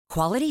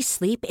Quality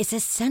sleep is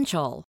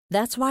essential.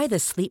 That's why the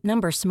Sleep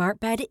Number Smart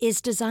Bed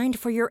is designed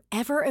for your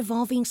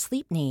ever-evolving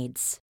sleep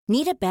needs.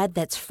 Need a bed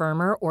that's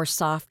firmer or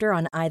softer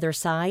on either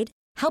side?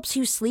 Helps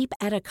you sleep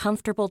at a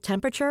comfortable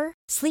temperature?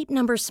 Sleep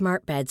Number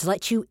Smart Beds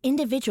let you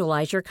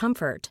individualize your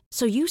comfort,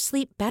 so you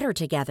sleep better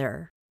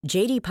together.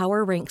 J.D.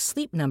 Power ranks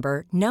Sleep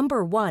Number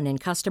number 1 in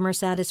customer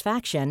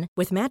satisfaction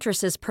with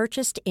mattresses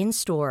purchased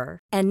in-store.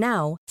 And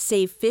now,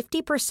 save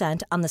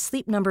 50% on the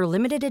Sleep Number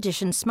Limited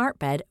Edition Smart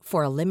Bed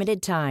for a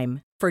limited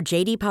time. For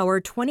J.D. Power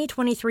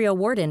 2023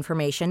 award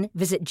information,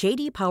 visit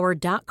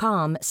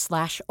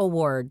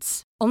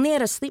jdpower.com/awards. Only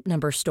at a Sleep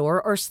Number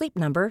store or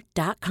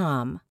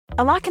sleepnumber.com.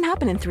 A lot can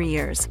happen in 3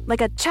 years,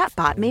 like a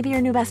chatbot may be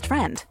your new best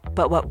friend.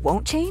 But what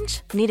won't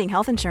change? Needing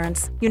health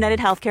insurance. United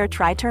Healthcare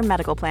Tri-Term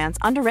Medical Plans,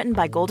 underwritten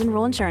by Golden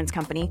Rule Insurance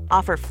Company,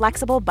 offer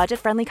flexible,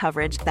 budget-friendly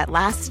coverage that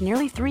lasts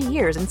nearly 3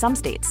 years in some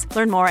states.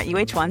 Learn more at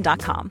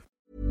uh1.com.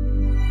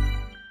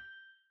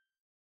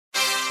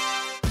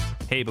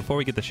 Hey, before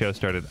we get the show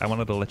started, I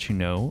wanted to let you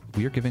know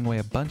we are giving away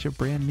a bunch of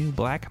brand new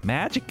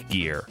Blackmagic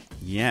gear.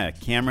 Yeah,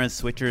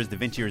 cameras, switchers,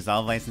 DaVinci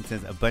Resolve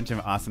licenses, a bunch of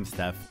awesome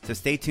stuff. So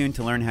stay tuned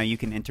to learn how you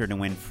can enter to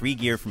win free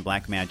gear from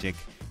Blackmagic,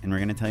 and we're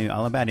going to tell you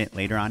all about it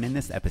later on in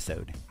this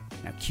episode.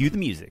 Now cue the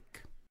music.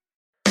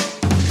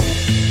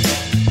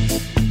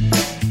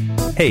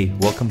 Hey,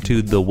 welcome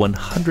to the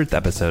 100th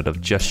episode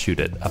of Just Shoot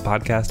It, a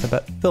podcast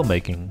about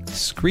filmmaking,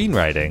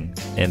 screenwriting,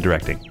 and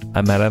directing.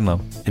 I'm Matt Enlow.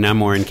 And I'm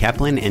Warren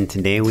Kaplan, and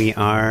today we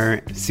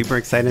are super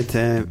excited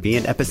to be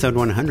at episode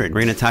 100.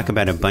 We're going to talk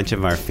about a bunch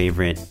of our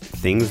favorite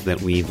things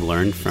that we've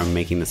learned from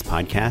making this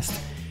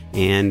podcast,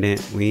 and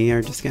we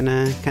are just going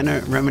to kind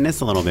of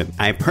reminisce a little bit.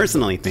 I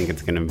personally think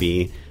it's going to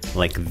be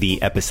like the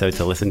episode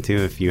to listen to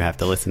if you have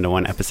to listen to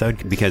one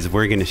episode, because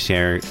we're going to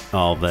share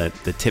all the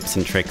tips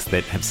and tricks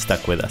that have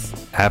stuck with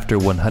us. After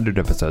 100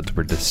 episodes,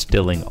 we're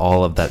distilling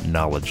all of that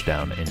knowledge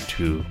down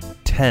into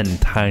 10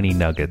 tiny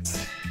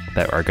nuggets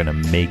that are going to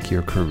make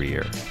your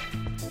career.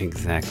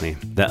 Exactly.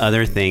 The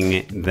other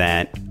thing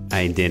that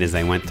I did is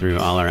I went through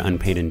all our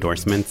unpaid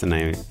endorsements and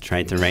I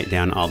tried to write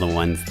down all the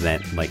ones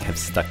that like have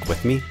stuck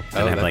with me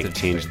and have like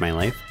changed my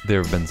life.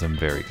 There have been some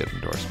very good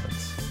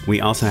endorsements. We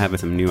also have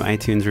some new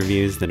iTunes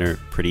reviews that are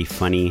pretty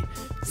funny,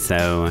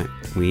 so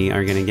we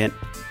are going to get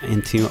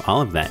into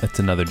all of that. It's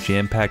another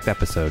jam-packed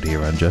episode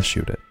here on Just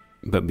Shoot It.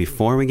 But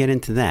before we get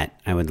into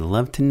that, I would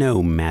love to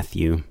know,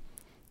 Matthew,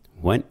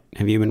 what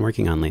have you been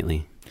working on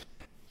lately?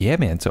 Yeah,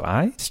 man. So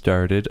I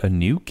started a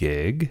new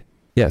gig.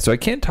 Yeah, so I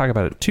can't talk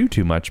about it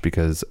too much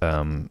because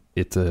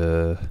it's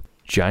a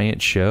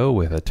giant show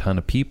with a ton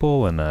of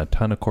people and a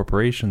ton of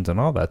corporations and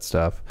all that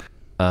stuff.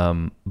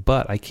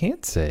 But I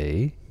can't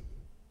say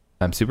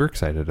I'm super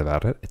excited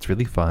about it. It's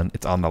really fun.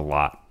 It's on the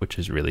lot, which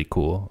is really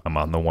cool. I'm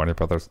on the Warner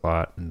Brothers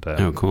lot. And,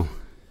 oh, cool.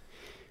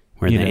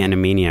 Where the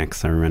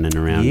Animaniacs are running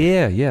around.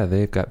 Yeah.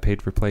 They've got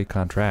paid-for-play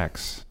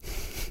contracts.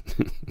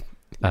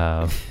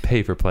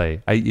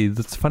 Pay-for-play.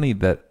 It's funny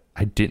that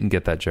I didn't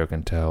get that joke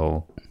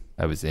until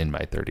I was in my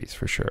 30s,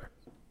 for sure.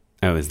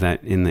 Oh, is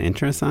that in the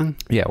intro song?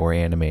 Yeah, we're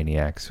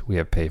Animaniacs. We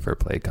have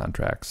pay-for-play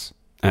contracts.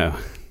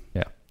 Oh.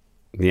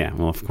 Yeah,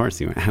 well, of course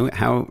you. I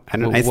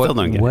still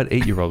don't get it. What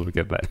 8-year-old would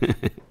get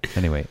that?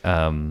 Anyway,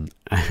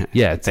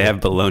 yeah. They have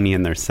baloney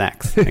in their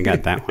sacks. I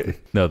got that one.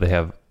 No, they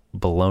have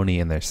baloney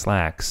in their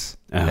slacks,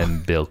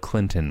 and Bill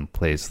Clinton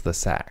plays the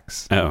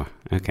sax. Oh,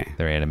 okay.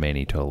 They're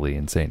Animani, totally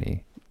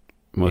insane-y.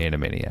 Well,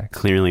 Animaniacs.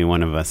 Clearly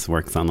one of us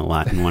works on the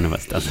lot and one of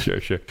us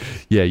doesn't. Sure.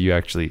 Yeah,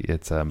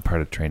 it's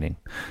part of training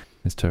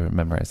is to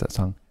memorize that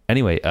song.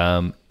 Anyway,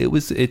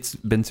 it's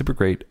been super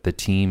great. The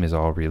team is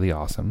all really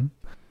awesome.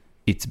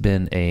 It's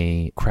been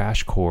a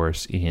crash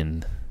course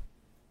in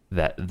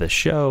the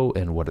show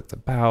and what it's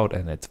about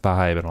and its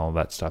vibe and all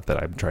that stuff that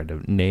I'm trying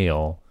to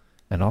nail.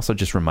 And also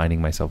just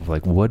reminding myself of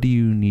like, what do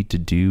you need to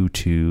do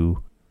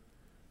to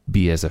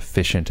be as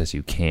efficient as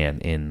you can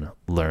in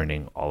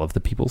learning all of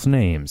the people's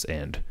names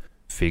and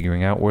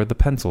figuring out where the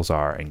pencils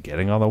are and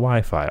getting all the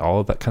Wi-Fi, all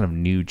of that kind of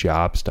new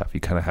job stuff. You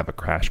kind of have a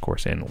crash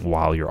course in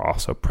while you're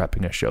also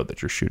prepping a show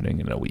that you're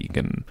shooting in a week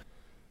and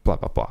blah,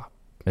 blah, blah.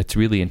 It's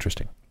really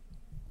interesting.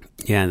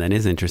 Yeah, that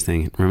is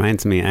interesting. It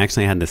reminds me, I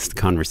actually had this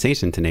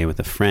conversation today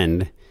with a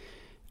friend.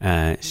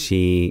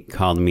 She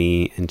called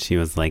me and she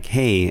was like,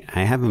 hey,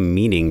 I have a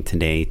meeting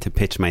today to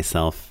pitch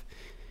myself.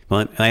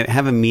 Well, I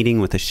have a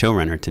meeting with a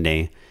showrunner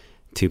today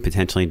to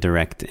potentially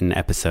direct an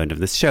episode of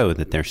this show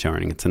that they're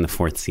showrunning. It's in the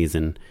 4th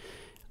season.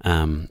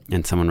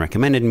 And someone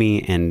recommended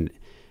me, and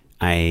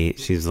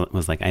she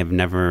was like, I've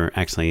never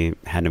actually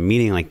had a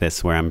meeting like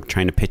this where I'm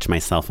trying to pitch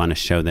myself on a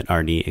show that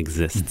already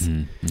exists.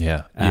 Mm-hmm.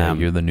 Yeah,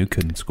 you're the new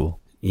kid in school.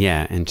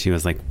 Yeah, and she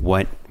was like,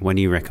 what do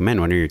you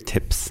recommend? What are your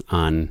tips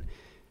on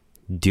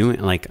doing,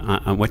 like,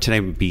 what should I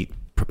be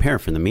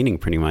prepared for the meeting,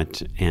 pretty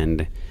much?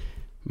 And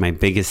my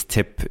biggest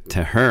tip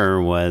to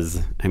her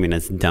was, I mean,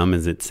 as dumb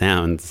as it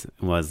sounds,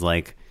 was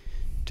like,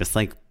 just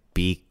like,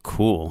 be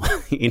cool,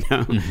 you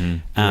know?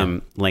 Mm-hmm.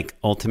 Like,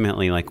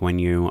 ultimately, like, when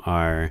you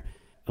are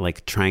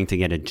like trying to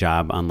get a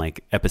job on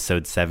like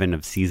episode 7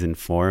 of season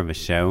 4 of a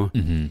show,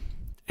 mm-hmm.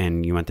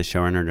 and you want the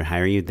showrunner to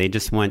hire you, they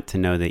just want to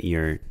know that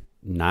you're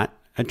not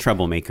a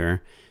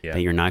troublemaker,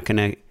 that you're not going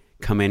to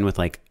come in with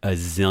like a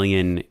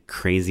zillion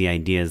crazy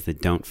ideas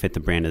that don't fit the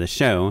brand of the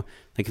show.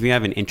 Like if you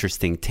have an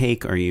interesting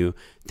take, or you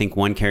think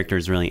one character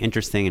is really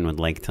interesting and would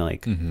like to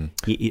like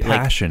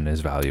passion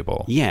is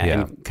valuable.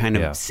 And kind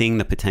of seeing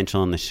the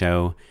potential in the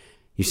show.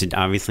 You should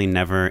obviously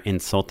never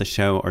insult the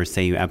show or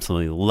say you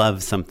absolutely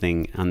love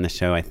something on the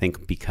show. I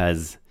think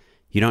because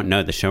you don't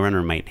know, the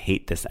showrunner might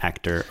hate this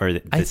actor, or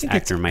this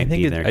actor might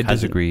be their cousin. I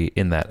disagree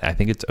in that. I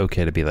think it's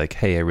okay to be like,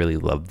 hey, I really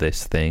love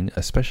this thing,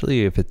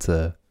 especially if it's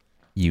a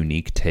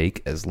unique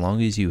take, as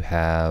long as you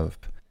have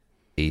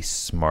a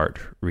smart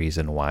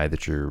reason why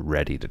that you're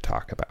ready to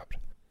talk about.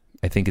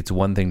 I think it's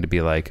one thing to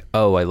be like,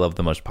 oh, I love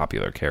the most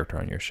popular character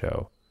on your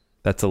show.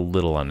 That's a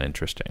little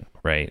uninteresting,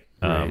 right?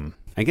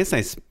 I guess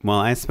I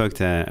spoke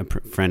to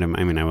a friend of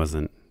mine. I mean, I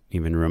wasn't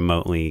even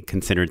remotely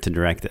considered to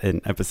direct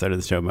an episode of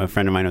the show, but a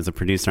friend of mine was a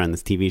producer on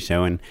this TV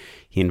show, and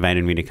he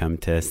invited me to come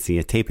to see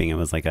a taping. It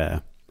was like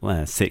a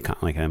sitcom,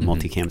 like a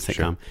multicam sitcom.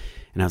 Sure.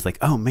 And I was like,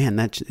 oh man,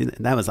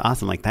 that was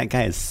awesome. Like, that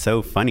guy is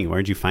so funny.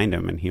 Where'd you find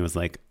him? And he was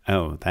like,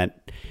 oh,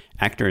 that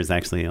actor is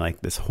actually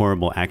like this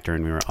horrible actor.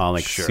 And we were all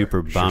like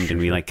super bummed. And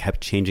we like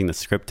kept changing the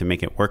script to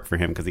make it work for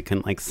him because he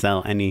couldn't like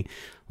sell any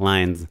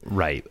lines.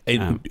 Right.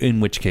 In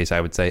which case I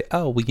would say,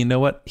 oh, well, you know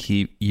what?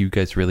 You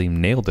guys really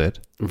nailed it.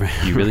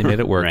 You really made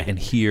it work. Right. And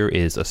here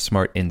is a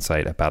smart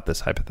insight about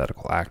this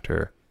hypothetical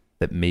actor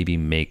that maybe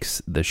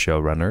makes the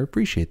showrunner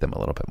appreciate them a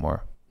little bit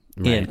more.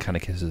 Right. And kind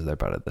of kisses their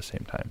butt at the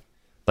same time.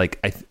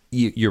 Like,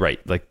 you're right.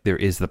 Like, there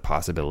is the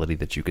possibility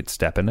that you could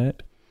step in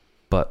it.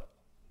 But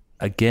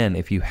again,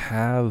 if you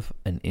have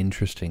an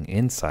interesting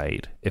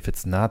insight, if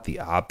it's not the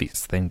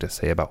obvious thing to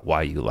say about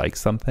why you like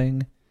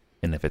something,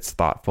 and if it's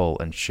thoughtful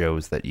and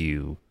shows that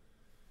you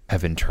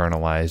have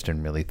internalized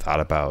and really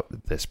thought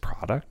about this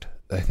product,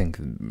 I think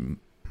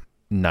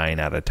 9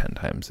 out of 10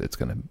 times it's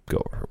going to go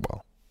over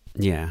well.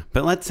 Yeah,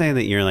 but let's say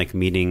that you're like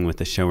meeting with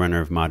the showrunner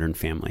of Modern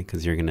Family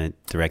because you're going to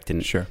direct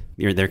and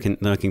they're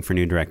looking for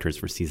new directors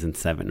for season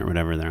 7 or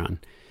whatever they're on.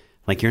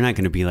 Like, you're not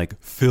going to be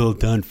like, Phil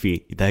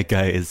Dunphy, that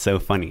guy is so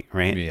funny,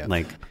 right? Yeah.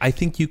 Like, I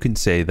think you can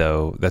say,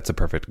 though, that's a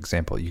perfect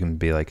example. You can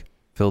be like,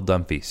 Phil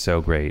Dunphy,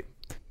 so great.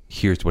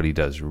 Here's what he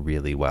does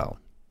really well.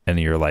 And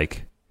you're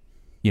like,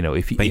 you know,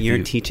 if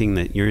you're teaching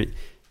that you're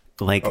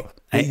like,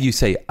 you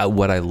say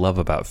what I love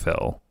about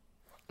Phil,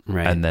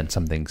 right? And then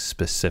something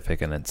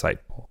specific and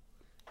insightful.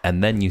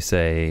 And then you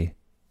say,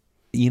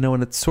 you know,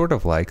 and it's sort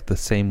of like the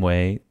same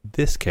way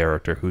this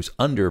character who's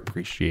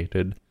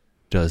underappreciated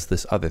does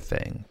this other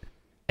thing.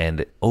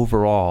 And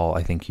overall,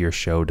 I think your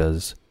show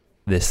does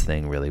this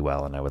thing really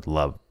well. And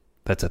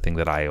that's a thing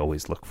that I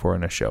always look for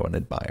in a show and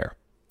admire.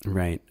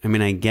 Right. I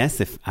mean, I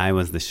guess if I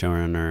was the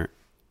showrunner,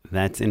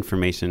 that's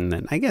information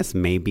that I guess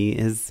maybe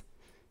is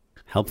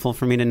helpful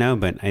for me to know.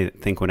 But I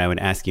think what I would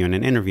ask you in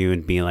an interview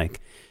would be like,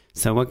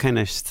 so what kind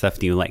of stuff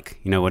do you like?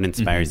 You know, what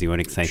inspires you? What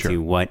excites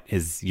you? What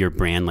is your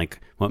brand? Like,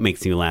 what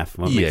makes you laugh?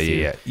 What makes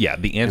you Yeah.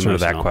 The answer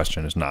emotional? To that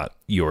question is not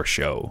your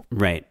show.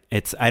 Right.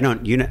 I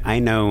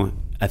know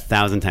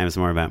 1,000 times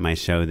more about my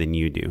show than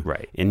you do.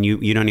 Right. And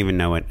you don't even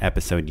know what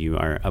episode you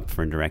are up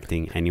for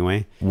directing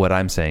anyway. What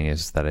I'm saying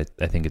is that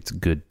I think it's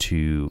good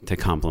to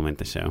compliment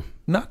the show.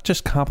 Not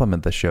just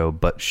compliment the show,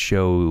 but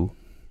show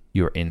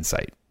your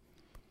insight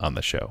on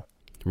the show.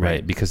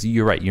 Right. Because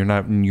you're right. You're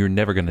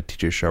never going to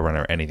teach a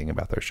showrunner anything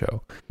about their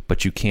show,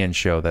 but you can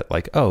show that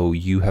like, oh,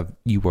 you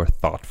are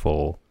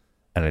thoughtful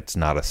and it's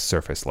not a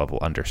surface level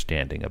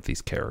understanding of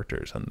these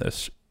characters in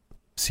this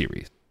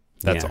series.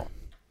 That's all.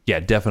 Yeah,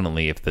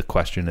 definitely. If the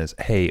question is,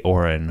 hey,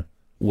 Oren,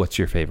 what's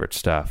your favorite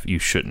stuff? You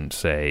shouldn't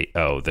say,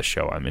 oh, the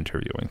show I'm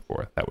interviewing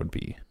for. That would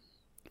be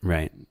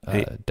right.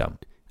 Dumb.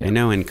 I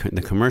know in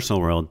the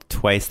commercial world,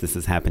 twice this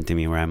has happened to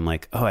me where I'm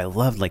like, oh, I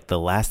loved like the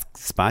last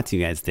spots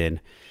you guys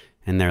did.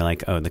 And they're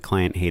like, oh, the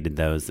client hated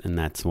those, and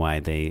that's why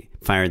they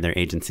fired their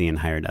agency and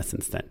hired us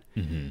instead.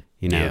 Mm-hmm.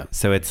 You know, yeah.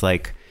 So it's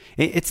like,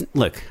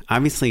 look,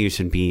 obviously you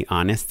should be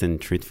honest and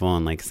truthful,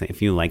 and like say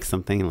if you like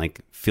something,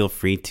 like feel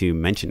free to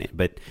mention it.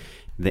 But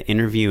the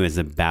interview is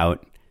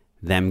about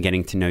them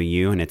getting to know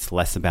you, and it's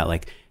less about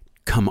like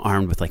come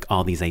armed with like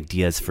all these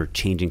ideas for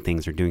changing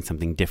things or doing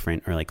something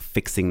different or like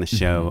fixing the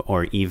show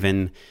or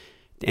even,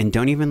 and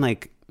don't even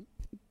like.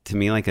 To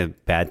me, like a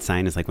bad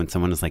sign is like when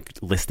someone is like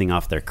listing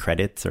off their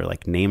credits or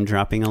like name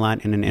dropping a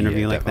lot in an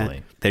interview like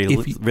definitely. That.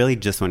 They really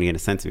just want to get a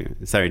sense of you.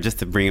 Sorry, just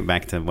to bring it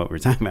back to what we're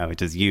talking about,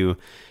 which is you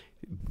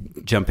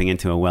jumping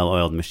into a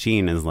well-oiled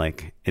machine is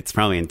like, it's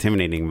probably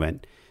intimidating,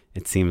 but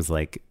it seems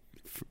like,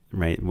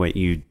 right, what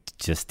you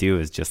just do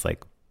is just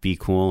like be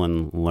cool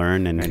and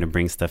learn and to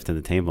bring stuff to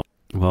the table.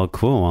 Well,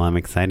 cool. Well, I'm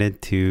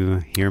excited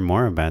to hear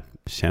more about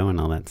the show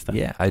and all that stuff.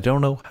 Yeah, I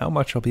don't know how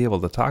much I'll be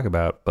able to talk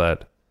about,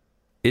 but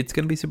it's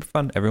going to be super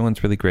fun.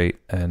 Everyone's really great,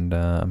 and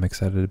I'm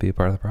excited to be a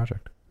part of the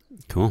project.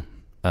 Cool.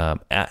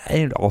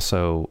 And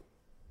also,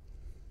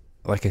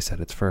 like I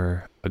said, it's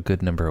for a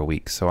good number of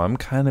weeks, so I'm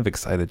kind of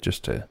excited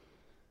just to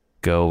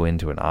go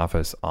into an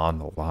office on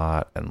the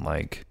lot and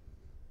like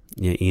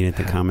Yeah, eat at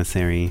the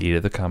commissary. Eat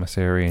at the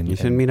commissary. And You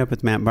should meet up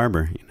with Matt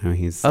Barber. You know,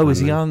 he's. Oh, is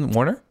he on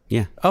Warner?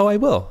 Yeah. Oh, I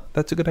will.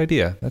 That's a good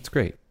idea. That's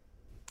great.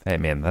 Hey,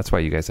 man, that's why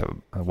you guys have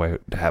a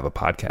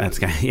podcast.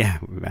 That's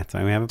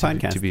why we have a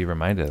podcast. To be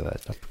reminded of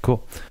that stuff.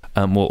 Cool.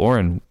 Well,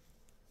 Oren,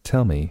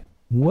 tell me,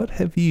 what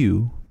have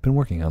you been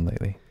working on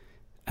lately?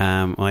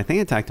 Well, I think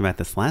I talked about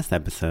this last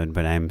episode,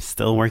 but I'm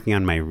still working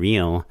on my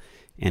reel.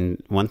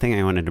 And one thing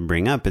I wanted to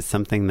bring up is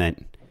something that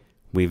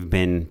we've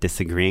been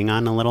disagreeing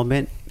on a little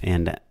bit.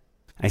 And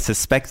I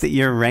suspect that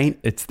you're right.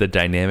 It's the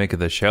dynamic of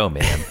the show,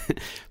 man.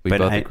 We But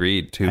both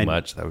agreed too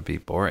much. That would be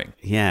boring.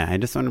 Yeah, I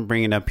just want to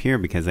bring it up here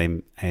because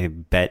I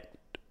bet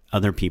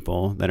other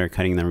people that are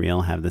cutting the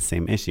reel have the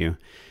same issue,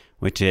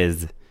 which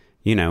is,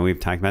 you know, we've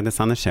talked about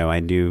this on the show. I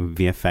do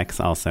VFX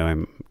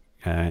also.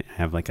 I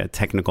have like a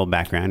technical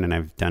background and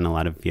I've done a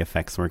lot of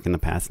VFX work in the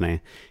past, and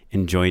I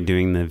enjoy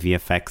doing the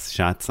VFX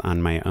shots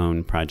on my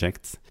own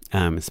projects,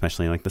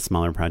 especially like the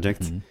smaller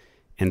projects. Mm-hmm.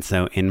 And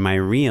so in my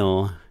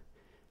reel,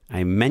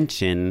 I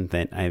mention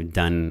that I've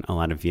done a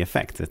lot of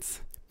VFX.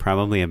 It's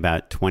probably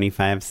about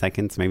 25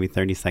 seconds, maybe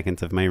 30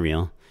 seconds of my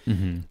reel.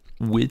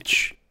 Mm-hmm.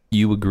 Which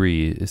you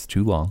agree is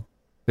too long.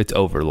 It's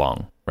over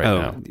long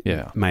now.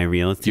 Yeah. My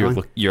reel is too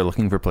long? You're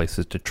looking for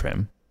places to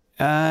trim.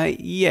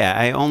 Yeah,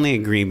 I only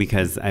agree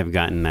because I've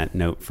gotten that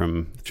note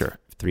from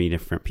 3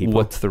 different people.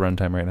 What's the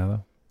runtime right now,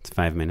 though? It's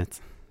 5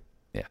 minutes.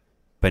 Yeah.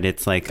 But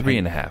it's like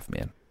 3.5,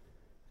 man.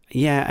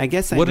 Yeah, I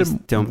guess what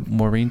did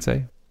Maureen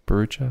say?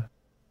 Barucha?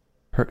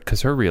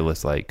 Because her reel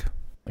is like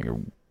a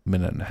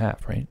minute and a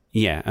half, right?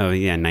 Yeah. Oh,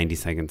 yeah, 90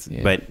 seconds.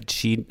 Yeah. But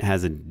she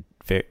has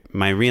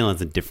my reel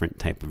is a different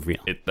type of reel.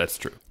 That's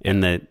true.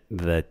 And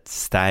the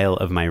style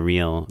of my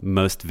reel,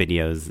 most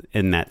videos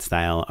in that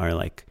style are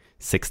like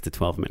 6 to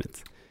 12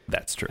 minutes.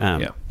 That's true.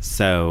 Yeah.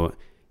 So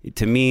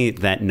to me,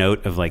 that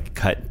note of like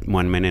cut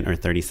 1 minute or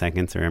 30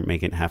 seconds or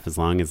make it half as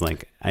long is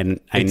like, I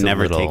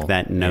never take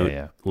that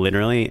note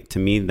literally. To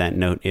me, that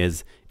note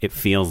is, it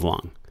feels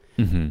long.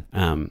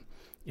 Mm-hmm.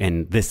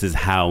 And this is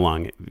how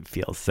long it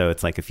feels. So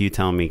it's like, if you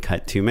tell me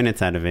cut 2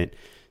 minutes out of it,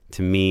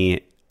 to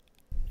me,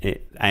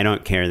 I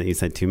don't care that you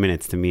said 2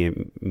 minutes. To me,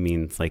 it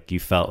means like you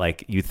felt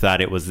like you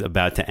thought it was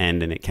about to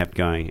end and it kept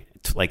going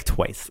like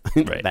twice.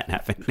 Right. That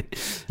happened.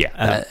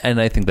 Yeah. And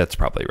I think that's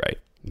probably right.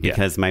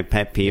 Because my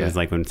pet peeve is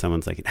like when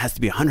someone's like, it has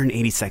to be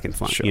 180 seconds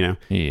long, you know?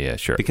 Yeah,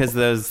 sure. Because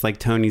those like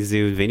Tony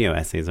Zhu video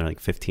essays are like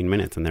 15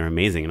 minutes and they're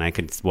amazing. And I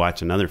could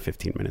watch another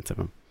 15 minutes of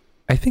them.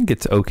 I think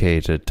it's okay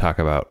to talk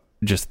about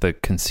just the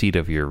conceit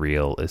of your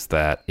reel is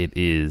that it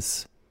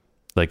is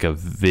like a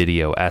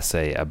video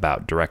essay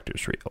about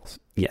director's reels.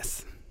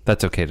 Yes.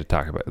 That's okay to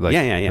talk about. Like,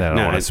 yeah. I don't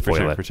want to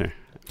spoil it. For sure.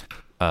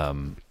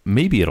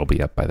 Maybe it'll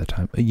be up by the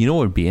time. You know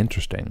what would be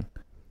interesting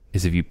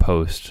is if you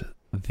post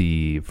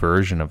the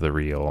version of the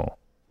reel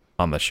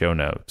on the show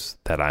notes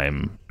that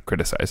I'm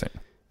criticizing.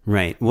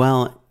 Right.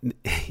 Well,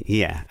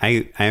 yeah,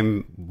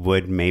 I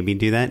would maybe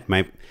do that.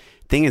 My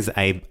thing is,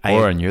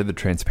 Oren, you're the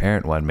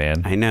transparent one,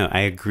 man. I know.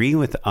 I agree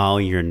with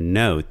all your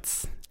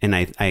notes, and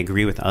I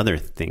agree with other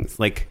things.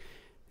 Like,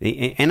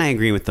 and I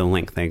agree with the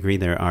length. I agree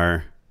there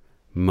are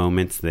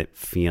moments that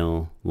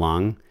feel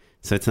long.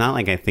 So it's not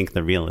like I think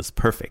the reel is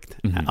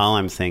perfect. Mm-hmm. All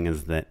I'm saying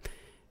is that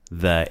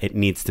it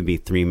needs to be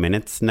 3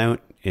 minutes note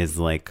is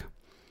like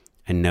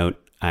a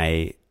note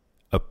I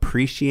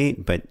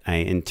appreciate, but I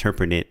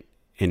interpret it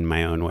in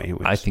my own way.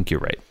 I think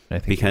you're right.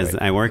 Because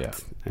I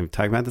worked, I've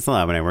talked about this a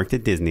lot, but I worked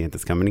at Disney at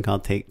this company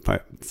called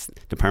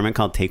department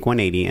called Take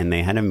 180, and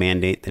they had a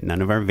mandate that none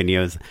of our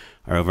videos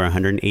are over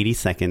 180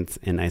 seconds.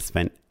 And I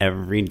spent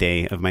every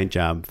day of my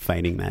job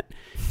fighting that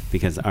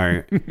because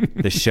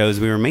the shows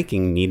we were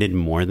making needed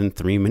more than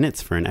 3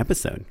 minutes for an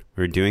episode.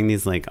 We were doing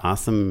these like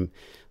awesome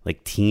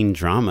like teen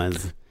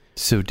dramas.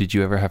 So did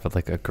you ever have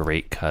like a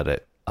great cut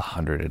at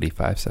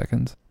 185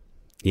 seconds?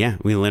 Yeah,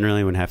 we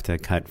literally would have to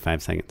cut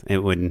 5 seconds. It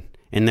wouldn't,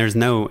 and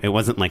it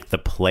wasn't like the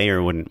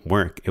player wouldn't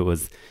work.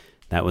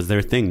 That was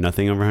their thing,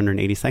 nothing over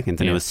 180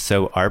 seconds. And it was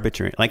so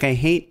arbitrary. Like, I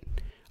hate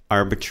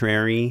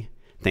arbitrary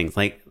things.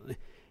 Like,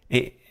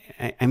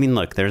 I mean,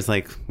 look, there's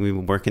like, we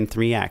work in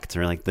 3 acts,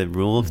 or like the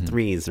rule of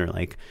threes, or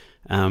like,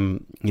 a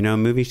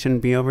movie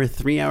shouldn't be over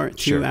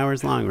 2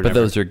 hours long. Or whatever. But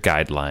those are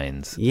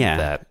guidelines Yeah.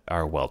 that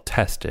are well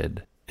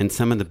tested. And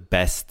some of the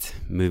best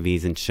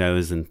movies and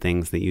shows and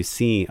things that you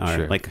see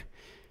are like,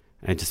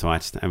 I was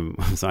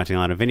watching a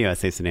lot of video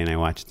essays today, and I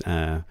watched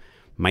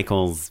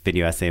Michael's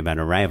video essay about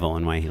Arrival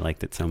and why he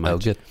liked it so much. Oh,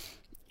 good.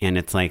 And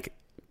it's like,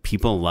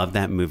 people love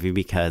that movie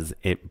because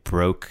it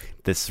broke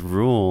this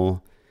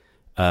rule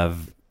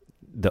of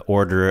the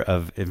order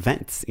of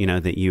events,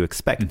 that you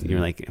expect. Mm-hmm. You're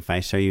like, if I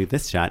show you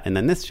this shot and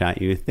then this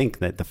shot, you think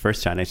that the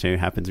first shot I show you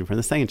happens before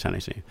the second shot I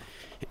show you.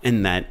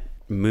 And that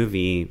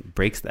movie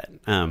breaks that.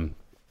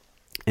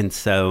 And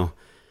so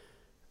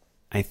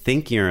I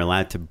think you're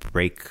allowed to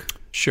break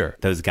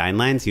those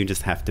guidelines. You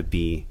just have to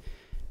be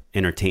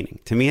entertaining.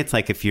 To me, it's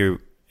like if you're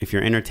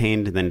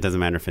entertained, then it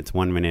doesn't matter if it's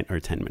 1 minute or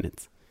 10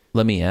 minutes.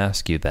 Let me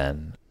ask you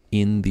then,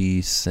 in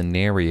the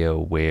scenario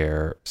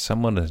where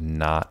someone is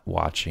not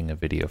watching a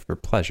video for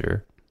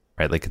pleasure,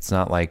 right? Like, it's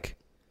not like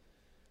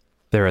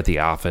they're at the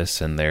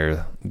office and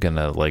they're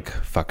gonna like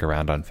fuck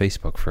around on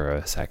Facebook for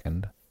a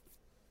second.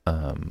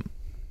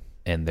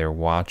 And they're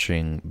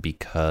watching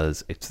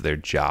because it's their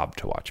job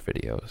to watch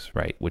videos,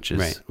 right? Which is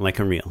right, like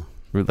a reel.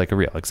 Like a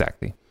reel,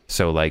 exactly.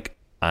 So like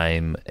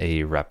I'm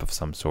a rep of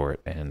some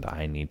sort and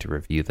I need to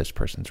review this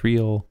person's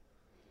reel,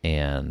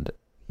 and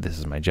this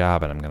is my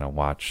job, and I'm going to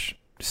watch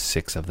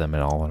 6 of them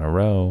all in a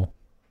row.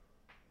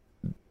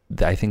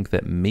 I think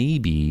that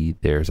maybe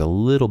there's a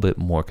little bit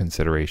more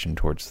consideration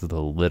towards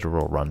the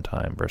literal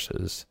runtime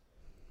versus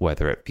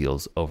whether it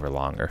feels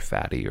overlong or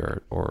fatty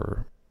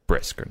or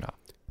brisk or not.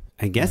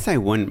 I guess I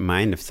wouldn't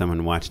mind if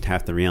someone watched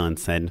half the reel and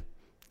said,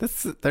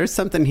 there's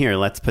something here.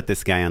 Let's put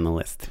this guy on the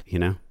list, you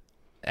know?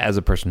 As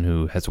a person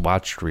who has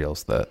watched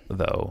reels,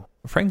 though,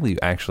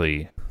 frankly,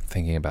 actually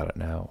thinking about it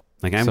now,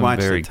 like I've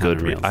watched a ton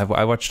of reels.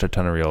 I watched a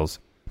ton of reels,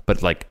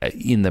 but like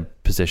in the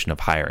position of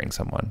hiring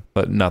someone,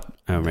 but not.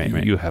 Oh,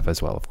 right. You have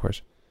as well, of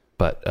course,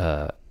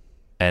 but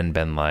and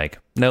been like,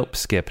 nope,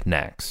 skip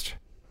next,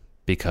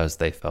 because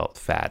they felt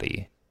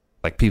fatty.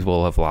 Like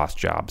people have lost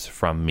jobs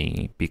from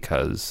me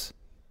because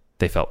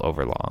they felt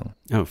overlong.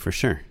 Oh, for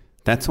sure.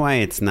 That's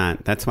why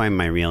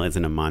my reel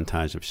isn't a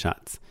montage of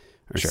shots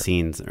or Sure.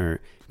 scenes, or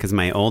because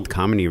my old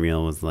comedy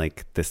reel was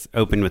like this,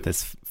 opened with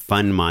this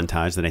fun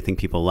montage that I think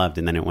people loved,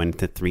 and then it went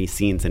to 3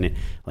 scenes, and it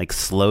like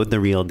slowed the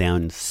reel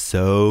down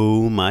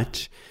so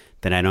much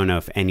that I don't know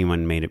if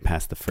anyone made it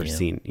past the first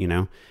scene, you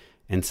know?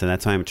 And so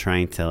that's why I'm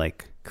trying to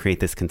like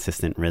create this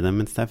consistent rhythm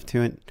and stuff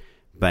to it.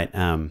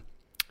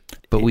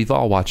 But we've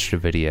all watched a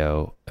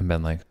video and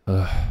been like,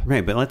 ugh.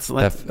 Right, but let's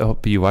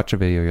you watch a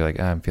video, you're like,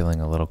 I'm feeling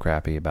a little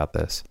crappy about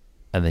this,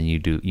 and then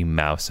you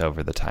mouse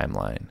over the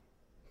timeline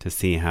to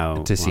see how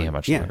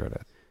much longer it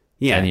is.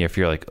 Yeah, and if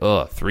you're like,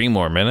 3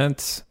 more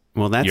minutes,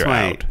 well, that's you're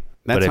why. out.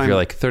 But if you're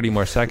like 30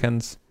 more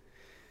seconds,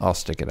 I'll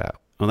stick it out.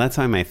 Well, that's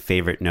why my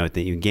favorite note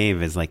that you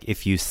gave is like,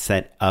 if you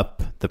set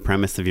up the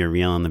premise of your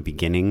reel in the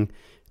beginning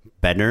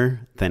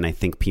better, then I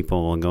think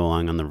people will go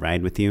along on the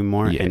ride with you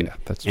more. Yeah,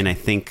 that's true. And I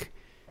think,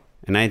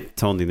 and I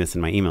told you this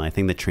in my email, I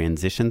think the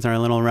transitions are a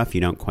little rough.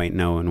 You don't quite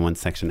know when one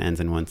section ends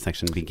and one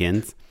section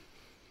begins.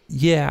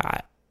 Yeah,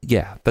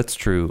 that's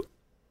true.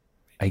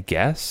 I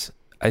guess.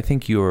 I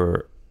think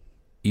you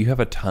have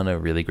a ton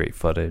of really great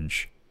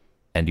footage,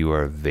 and you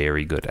are a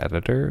very good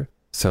editor.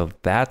 So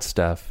that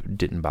stuff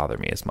didn't bother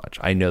me as much.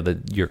 I know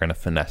that you're going to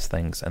finesse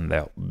things and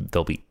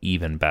they'll be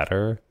even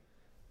better.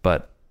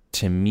 But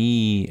to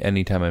me,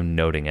 anytime I'm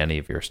noting any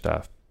of your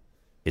stuff,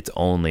 it's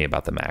only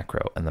about the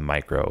macro, and the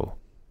micro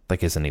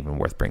like isn't even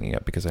worth bringing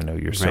up because I know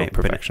you're so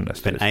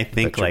perfectionist. But I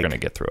think you're like, going to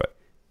get through it.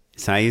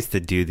 So I used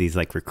to do these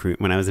like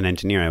when I was an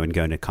engineer, I would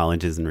go to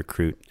colleges and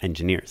recruit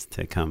engineers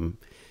to come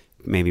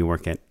maybe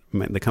work at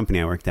the company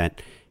I worked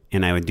at.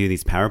 And I would do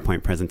these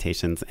PowerPoint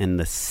presentations. And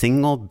the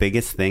single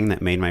biggest thing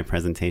that made my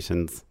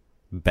presentations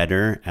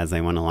better as I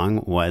went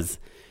along was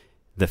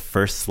the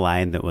first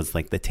slide that was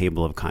like the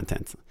table of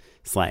contents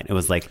slide. It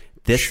was like,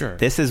 this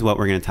is what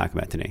we're going to talk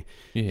about today.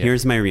 Yeah.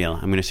 Here's my reel.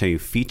 I'm going to show you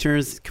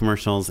features,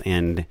 commercials,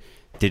 and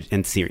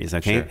series.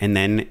 Okay. Sure. And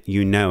then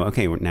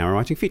okay, now we're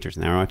watching features.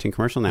 Now we're watching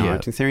commercial. Now we're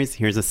watching series.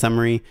 Here's a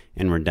summary,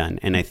 and we're done.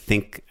 And I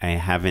think I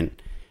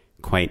haven't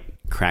quite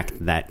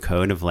cracked that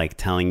code of like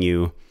telling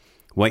you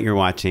what you're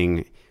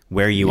watching,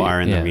 where you are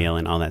in the reel,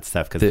 and all that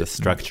stuff, because the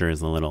structure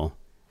is a little.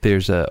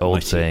 There's an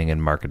old saying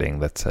in marketing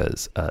that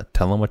says,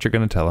 tell them what you're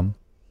going to tell them.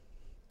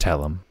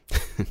 Tell them.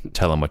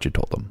 Tell them what you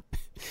told them.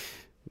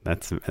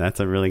 That's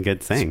a really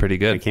good saying. It's pretty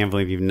good. I can't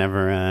believe you've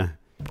never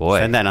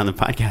said that on the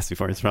podcast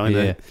before. It's probably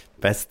the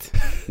best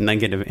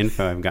nugget of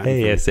info I've gotten.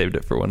 Hey, I saved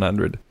it for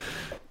 100.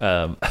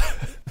 But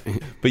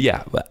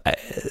yeah,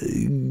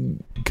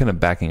 kind of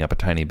backing up a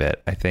tiny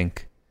bit, I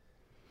think,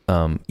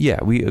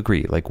 we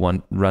agree. Like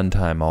one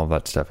runtime, all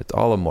that stuff, it's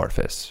all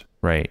amorphous,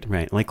 right?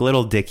 Right. Like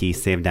Little Dicky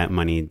saved that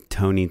money.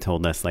 Tony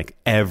told us like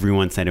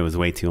everyone said it was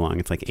way too long.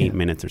 It's like 8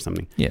 minutes or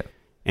something. Yeah.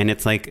 And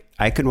it's like,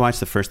 I could watch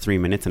the first 3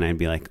 minutes and I'd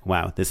be like,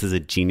 wow, this is a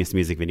genius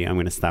music video. I'm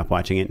going to stop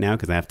watching it now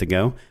because I have to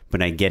go.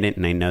 But I get it,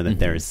 and I know that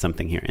there is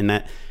something here. And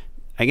that,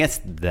 I guess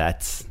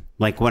that's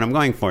like what I'm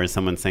going for, is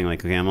someone saying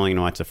like, okay, I'm only going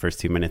to watch the first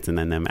 2 minutes and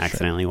then them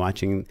accidentally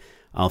watching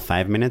all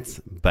 5 minutes.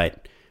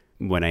 But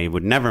what I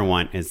would never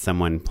want is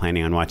someone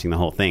planning on watching the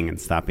whole thing and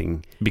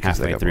stopping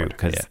halfway through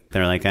because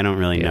they're like, I don't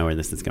really know where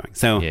this is going.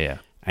 So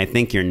I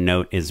think your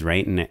note is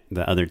right. And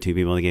the other 2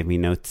 people that gave me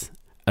notes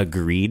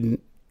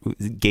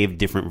gave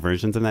different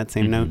versions of that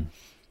same note.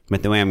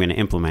 But the way I'm going to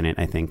implement it,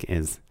 I think,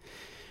 is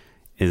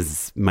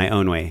my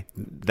own way.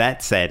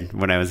 That said,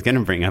 what I was going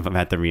to bring up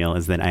about the reel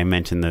is that I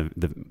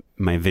mentioned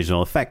my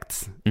visual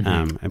effects.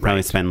 I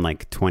probably spend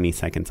like 20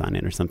 seconds on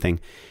it or something.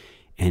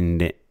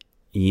 And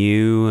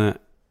you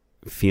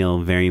feel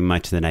very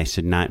much that I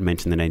should not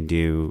mention that I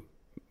do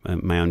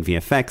my own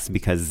VFX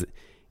because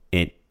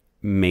it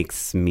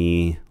makes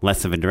me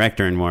less of a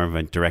director and more of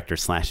a director /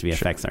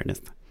 VFX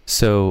artist.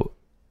 So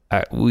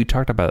we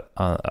talked about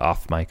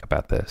off mic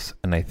about this,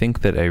 and I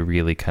think that I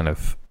really kind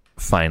of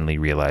finally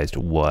realized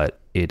what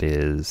it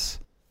is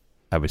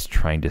I was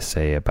trying to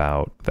say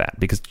about that.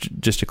 Because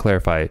just to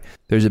clarify,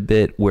 there's a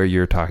bit where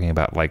you're talking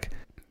about like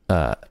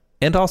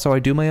And also I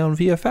do my own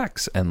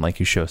VFX, and like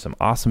you show some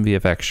awesome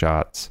VFX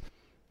shots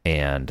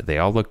and they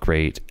all look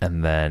great,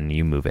 and then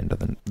you move into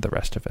the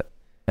rest of it.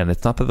 And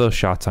it's not that those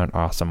shots aren't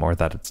awesome, or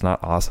that it's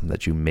not awesome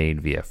that you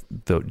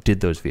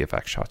did those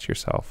VFX shots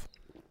yourself.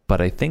 But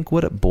I think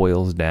what it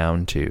boils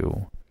down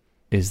to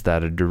is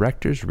that a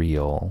director's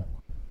reel,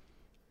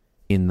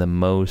 in the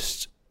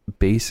most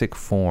basic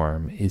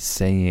form, is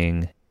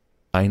saying,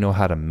 I know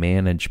how to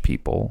manage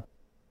people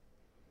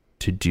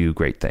to do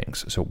great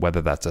things. So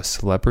whether that's a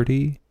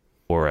celebrity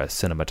or a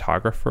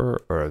cinematographer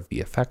or a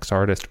VFX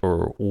artist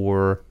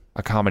or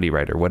a comedy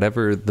writer,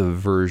 whatever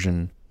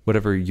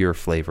your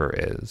flavor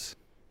is,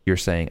 you're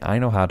saying, I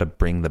know how to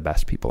bring the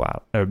best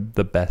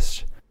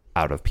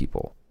out of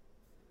people.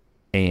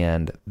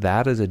 And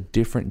that is a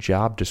different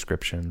job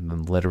description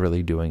than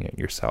literally doing it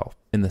yourself.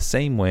 In the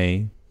same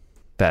way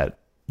that,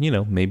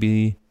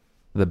 maybe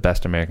the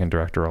best American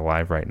director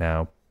alive right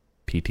now,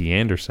 P.T.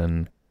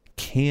 Anderson,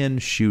 can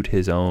shoot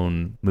his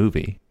own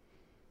movie.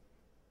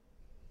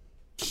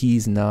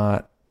 He's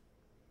not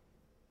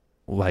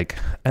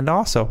and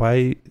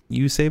also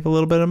you save a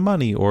little bit of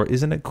money, or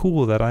isn't it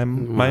cool that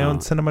I'm my own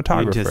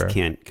cinematographer? You just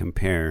can't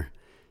compare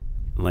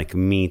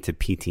me to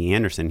P.T.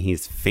 Anderson.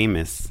 He's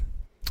famous.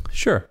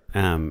 Sure.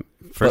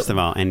 First of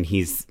all, and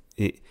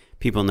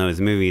people know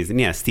his movies, and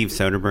yeah, Steve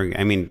Soderbergh.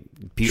 I mean,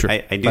 sure. I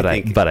do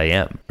think, but I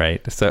am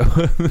right. So,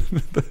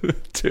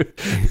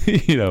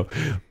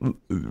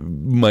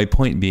 my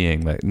point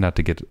being, not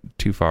to get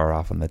too far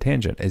off on the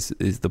tangent,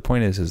 is the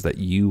point is that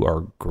you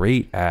are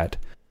great at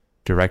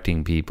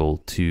directing people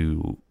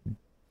to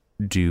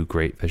do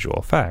great visual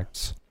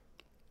effects,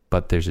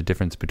 but there's a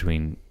difference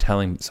between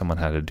telling someone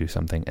how to do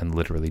something and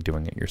literally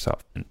doing it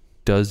yourself. And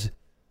does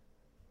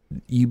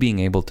you being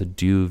able to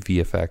do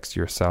VFX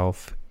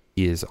yourself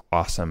is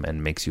awesome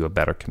and makes you a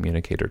better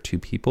communicator to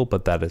people,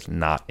 but that is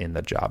not in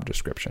the job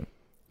description.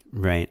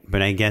 Right.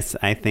 But I guess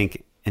I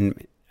think,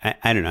 and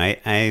I don't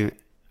know,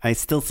 I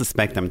still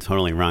suspect I'm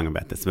totally wrong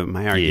about this, but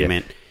my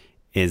argument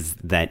is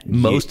that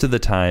most of the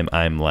time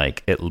I'm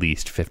at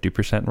least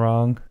 50%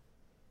 wrong.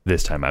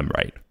 This time I'm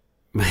right.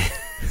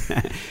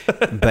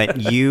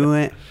 But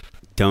you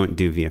don't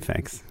do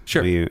VFX.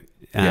 Sure.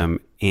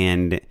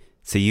 And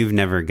so you've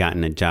never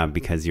gotten a job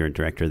because you're a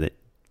director that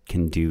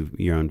can do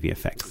your own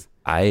VFX.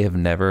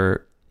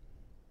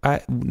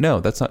 No,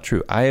 that's not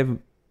true. I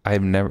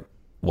have never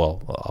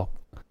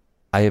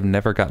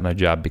gotten a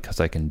job because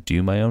I can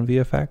do my own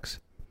VFX,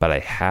 but I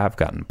have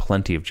gotten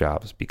plenty of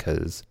jobs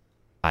because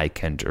I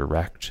can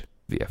direct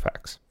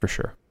VFX for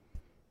sure.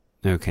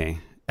 Okay.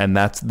 And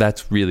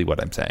that's really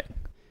what I'm saying.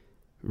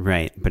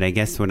 Right. But I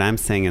guess what I'm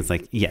saying is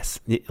yes,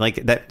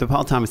 that the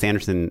Paul Thomas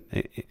Anderson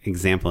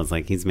example is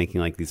he's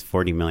making these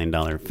 $40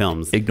 million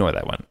films. Ignore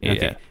that one. Okay.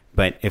 Yeah.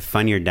 But if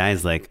Funny or Die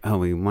is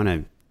we want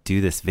to do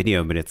this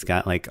video, but it's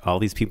got all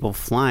these people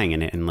flying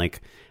in it, and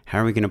how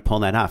are we going to pull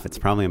that off? It's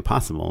probably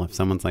impossible. If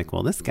someone's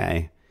well, this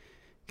guy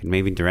can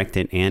maybe direct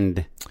it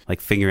and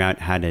figure out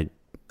how to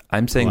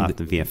pull off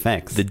the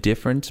VFX. The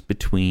difference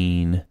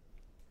between,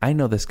 I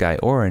know this guy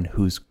Oren,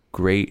 who's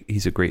great.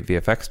 He's a great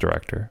VFX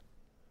director.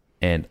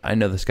 And I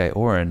know this guy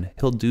Oren,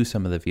 he'll do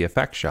some of the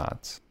VFX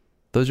shots.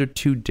 Those are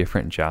two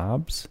different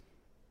jobs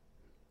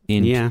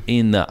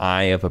in the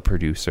eye of a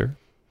producer,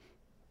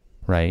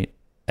 right?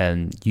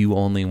 And you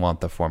only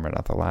want the former,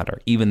 not the latter,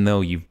 even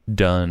though you've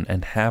done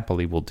and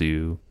happily will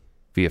do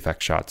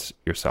VFX shots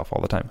yourself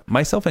all the time,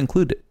 myself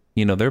included.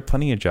 There are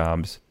plenty of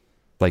jobs.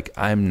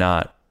 I'm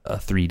not a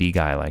 3D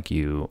guy like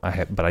you,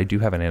 but I do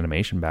have an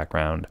animation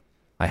background.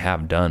 I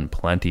have done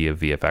plenty of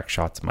VFX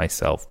shots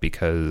myself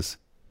because,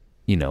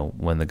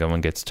 when the going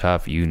gets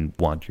tough, you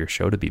want your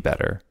show to be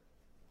better.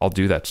 I'll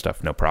do that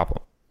stuff, no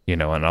problem.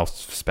 And I'll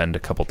spend a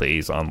couple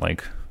days on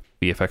VFX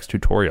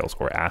tutorials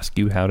or ask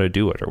you how to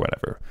do it or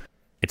whatever.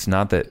 It's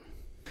not that.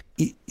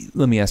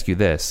 Let me ask you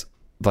this: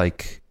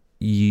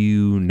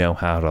 you know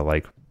how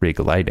to rig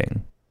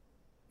lighting,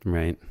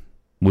 right?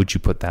 Would you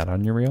put that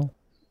on your reel?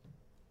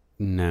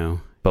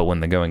 No. But when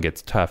the going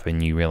gets tough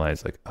and you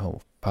realize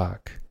oh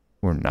fuck,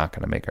 we're not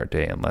going to make our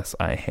day unless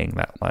I hang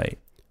that light.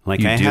 I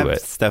have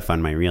stuff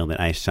on my reel that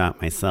I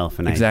shot myself,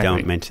 and I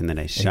don't mention that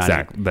I shot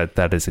it.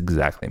 That is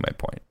exactly my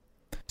point.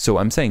 So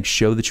I'm saying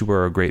show that you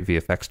were a great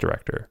VFX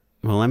director.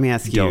 Well, let me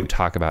ask you. Don't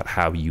talk about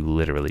how you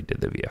literally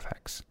did the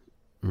VFX.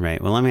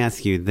 Right. Well, let me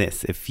ask you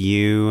this: if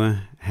you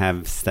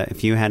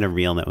if you had a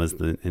reel that was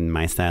in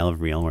my style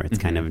of reel, where it's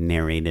kind of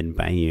narrated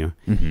by you,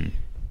 and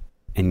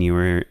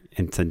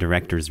it's a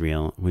director's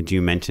reel, would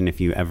you mention if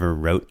you ever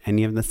wrote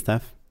any of the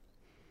stuff?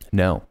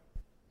 No.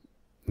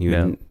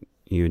 You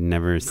would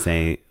never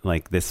say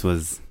this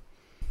was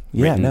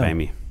written by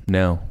me.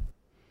 No.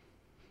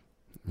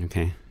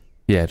 Okay.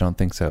 Yeah, I don't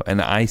think so. And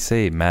I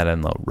say Matt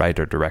Enlow,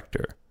 writer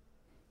director.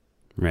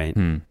 Right.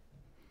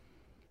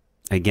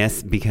 I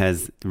guess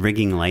because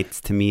rigging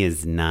lights to me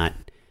is not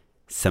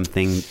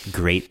something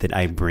great that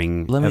I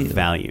bring of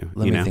value.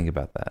 Let me think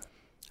about that.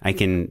 I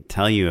can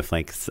tell you if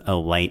a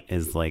light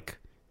is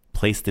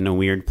placed in a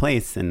weird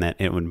place and that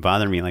it would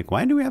bother me.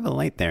 Why do we have a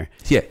light there?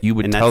 Yeah, you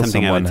would and tell that's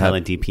something someone I would tell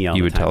a DP all the time.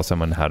 You would tell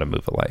someone how to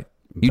move a light.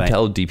 You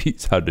tell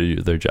DPs how to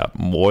do their job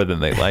more than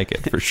they like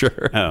it, for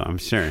sure. Oh, I'm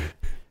sure.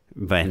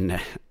 But I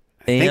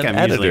think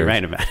I'm usually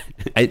right about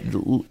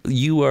it.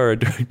 You are a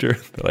director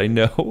that I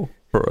know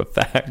for a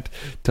fact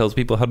tells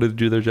people how to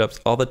do their jobs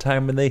all the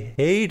time and they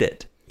hate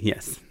it.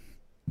 Yes.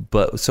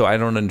 But so I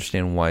don't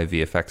understand why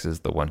VFX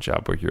is the one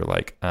job where you're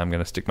like, I'm going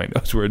to stick my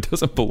nose where it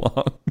doesn't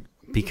belong.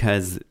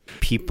 Because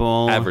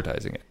people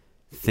advertising it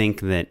think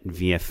that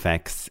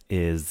VFX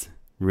is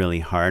really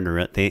hard,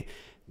 or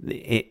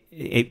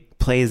it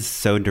plays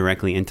so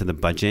directly into the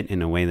budget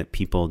in a way that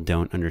people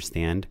don't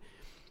understand.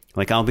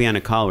 Like I'll be on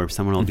a call where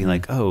someone will be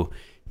like, oh,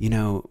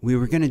 we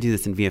were going to do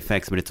this in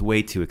VFX, but it's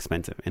way too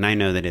expensive. And I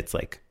know that it's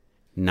like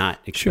not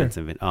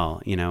expensive at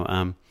all,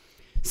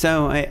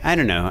 So I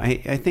don't know.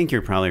 I think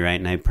you're probably right.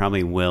 And I'm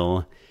probably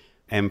going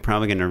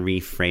to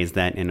rephrase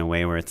that in a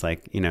way where it's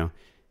like,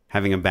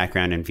 having a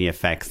background in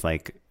VFX,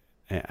 like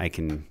I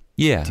can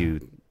do,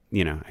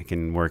 I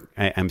can work.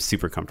 I'm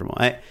super comfortable.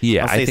 I'll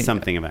say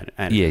something about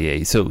it.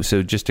 Yeah.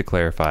 So just to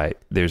clarify,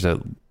 there's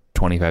a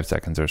 25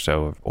 seconds or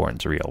so of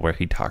Oren's reel where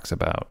he talks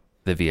about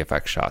the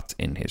VFX shots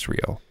in his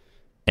reel.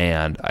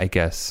 And I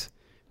guess...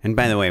 And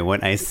by the way,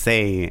 what I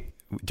say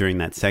during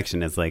that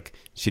section is like,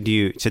 should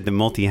the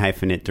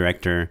multi-hyphenate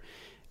director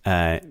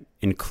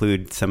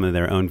include some of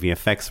their own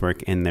VFX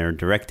work in their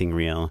directing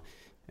reel?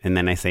 And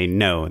then I say,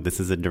 no, this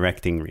is a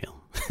directing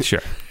reel.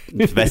 Sure.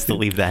 It's best to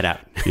leave that out.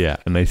 Yeah,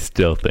 and I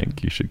still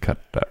think you should cut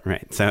it out.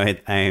 Right. So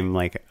I'm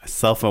like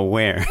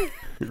self-aware,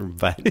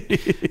 but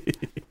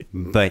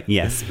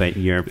yes, but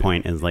your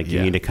point is like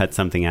you need to cut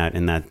something out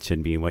and that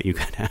should be what you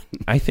cut out.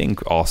 I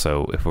think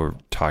also if we're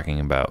talking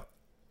about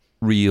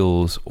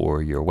reels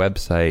or your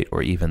website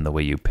or even the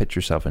way you pitch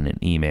yourself in an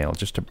email,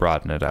 just to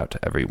broaden it out to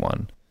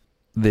everyone,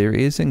 there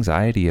is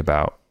anxiety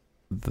about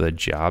the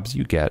jobs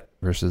you get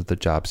versus the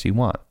jobs you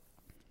want.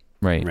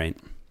 Right.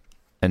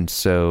 And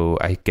so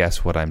I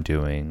guess what I'm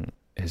doing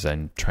is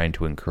I'm trying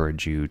to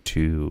encourage you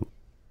to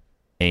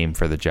aim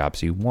for the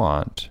jobs you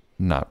want,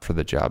 not for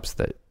the jobs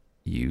that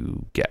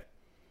you get.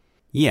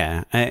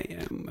 Yeah.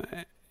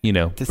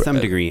 To some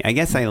degree. I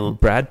guess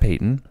Brad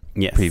Payton,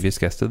 yes, previous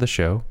guest of the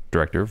show,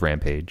 director of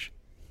Rampage,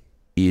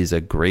 is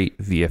a great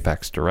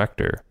VFX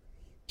director.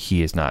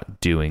 He is not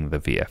doing the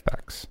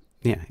VFX.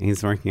 Yeah,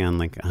 he's working on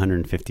like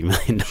 $150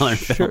 million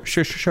film.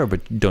 Sure.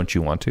 But don't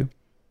you want to?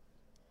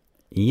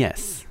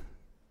 Yes.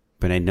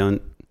 But I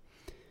don't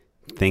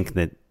think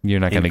that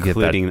you're not going to get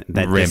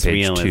that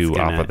Rampage 2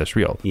 off of this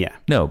reel. Yeah.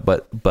 No,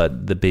 but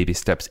the baby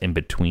steps in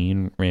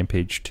between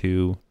Rampage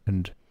 2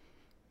 and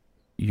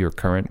your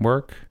current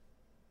work,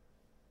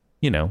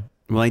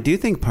 Well, I do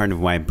think part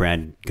of why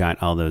Brad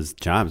got all those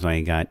jobs, why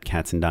he got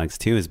Cats and Dogs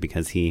 2, is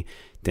because he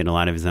did a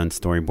lot of his own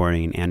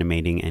storyboarding and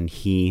animating, and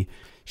he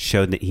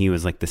showed that he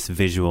was like this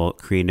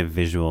creative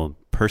visual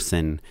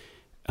person,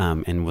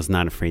 and was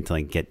not afraid to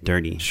like get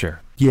dirty. Sure.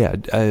 Yeah,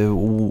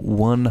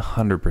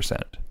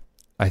 100%.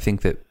 I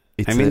think that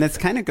that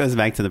kind of goes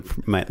back to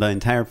the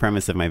entire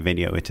premise of my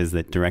video, which is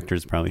that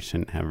directors probably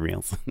shouldn't have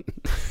reels.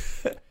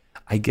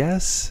 I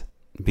guess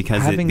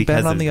because having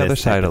been on the other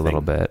side a little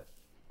bit,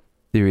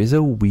 there is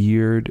a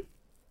weird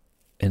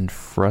and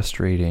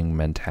frustrating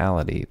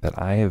mentality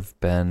that I have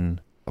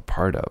been a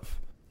part of,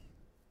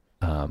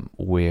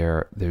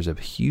 where there's a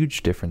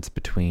huge difference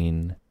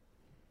between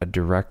a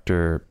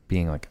director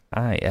being like,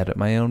 I edit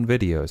my own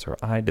videos, or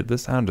I did the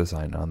sound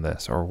design on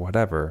this, or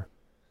whatever,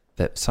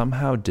 that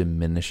somehow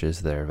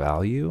diminishes their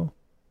value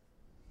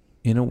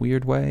in a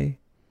weird way.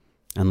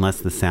 Unless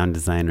the sound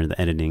design or the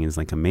editing is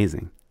like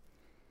amazing.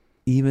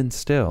 Even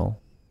still,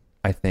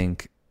 I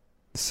think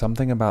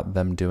something about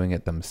them doing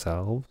it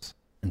themselves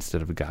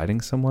instead of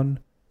guiding someone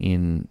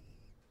in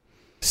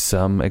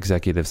some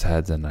executives'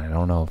 heads, and I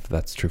don't know if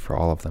that's true for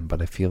all of them,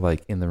 but I feel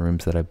like in the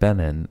rooms that I've been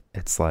in,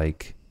 it's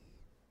like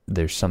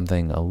there's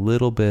something a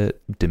little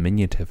bit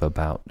diminutive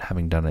about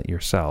having done it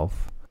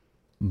yourself.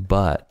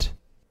 But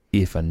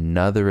if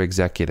another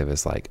executive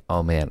is like,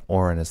 oh man,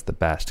 Oren is the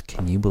best,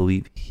 can you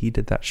believe he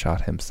did that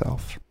shot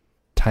himself?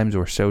 Times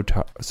were so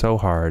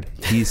hard.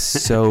 He's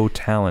so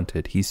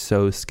talented. He's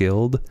so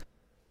skilled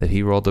that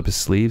he rolled up his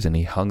sleeves and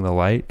he hung the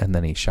light and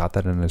then he shot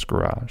that in his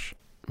garage.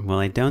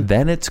 Well,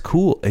 Then it's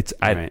cool.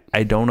 Right.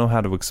 I don't know how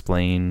to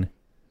explain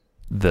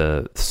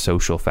the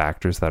social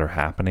factors that are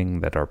happening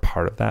that are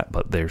part of that,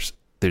 but there's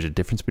a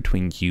difference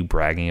between you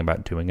bragging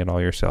about doing it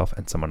all yourself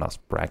and someone else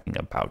bragging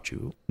about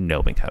you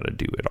knowing how to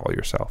do it all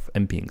yourself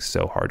and being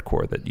so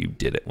hardcore that you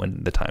did it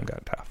when the time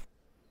got tough.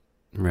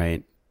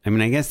 Right. I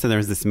mean, I guess so. There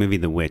was this movie,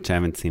 The Witch. I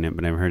haven't seen it,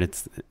 but I've heard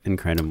it's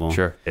incredible.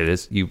 Sure, it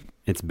is.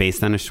 It's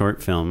based on a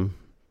short film.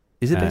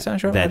 Is it based on a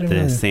short film? That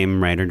the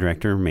same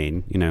writer-director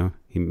made.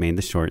 He made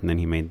the short and then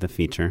he made the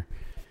feature.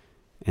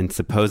 And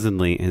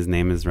supposedly, his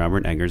name is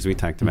Robert Eggers. We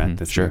talked about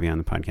this movie on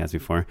the podcast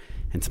before.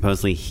 And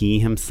supposedly, he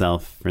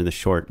himself, for the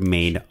short,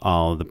 made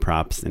all the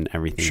props and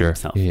everything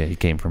himself. Yeah, he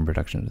came from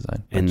production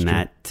design. And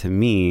that, to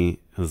me,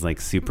 was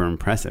like super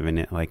impressive. And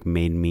it like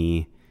made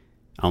me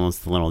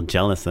almost a little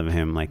jealous of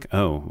him. Like,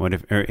 oh, what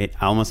if... Or it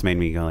almost made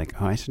me go like,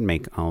 oh, I should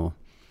make all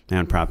my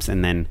own props.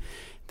 And then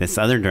this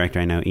other director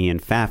I know, Ian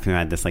Pfaff, who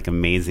had this like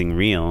amazing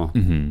reel.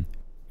 Mm-hmm.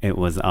 It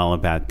was all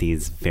about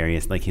these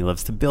various, like he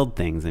loves to build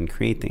things and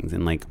create things.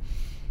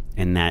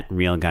 And that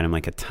reel got him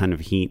like a ton of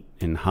heat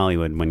in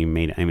Hollywood when he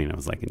made it. I mean, it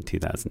was like in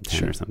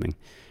 2010 or something.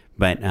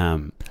 But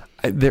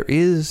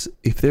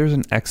if there's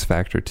an X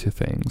factor to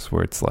things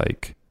where it's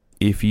like,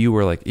 if you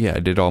were like, yeah, I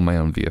did all my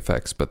own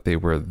VFX, but they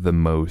were the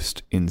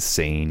most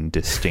insane,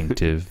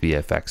 distinctive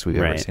VFX we've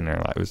ever seen in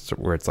our lives,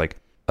 where it's like,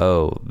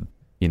 oh,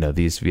 you know,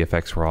 these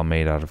VFX were all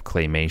made out of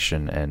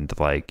claymation and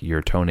like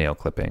your toenail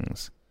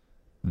clippings,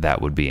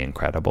 that would be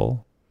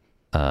incredible.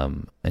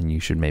 And you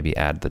should maybe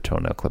add the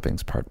toenail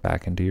clippings part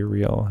back into your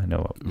reel. I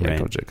know I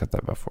told you to cut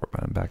that before,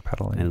 but I'm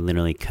backpedaling. I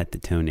literally cut the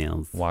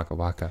toenails. Waka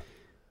waka.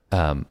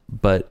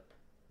 But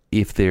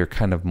if they're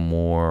kind of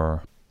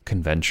more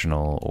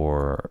conventional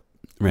or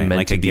meant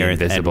like to a be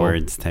Gareth invisible,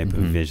 Edwards type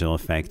of visual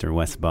effect, or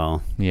Wes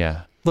Ball.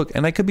 Yeah. Look,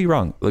 and I could be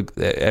wrong. Look,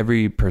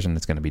 every person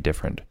is going to be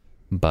different.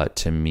 But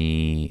to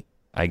me,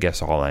 I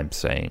guess all I'm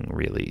saying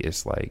really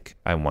is like,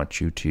 I want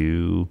you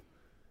to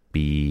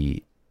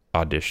be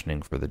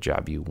auditioning for the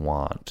job you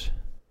want.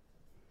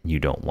 You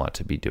don't want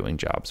to be doing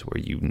jobs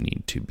where you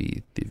need to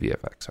be the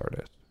VFX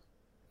artist.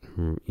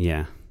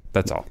 Yeah.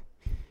 That's all.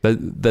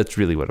 That's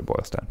really what it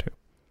boils down to.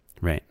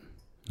 Right.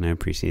 And I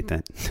appreciate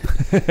that.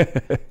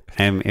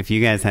 If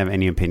you guys have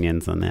any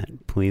opinions on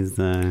that, please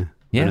let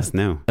us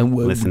know. And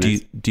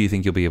do you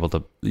think you'll be able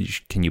to,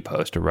 can you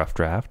post a rough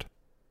draft?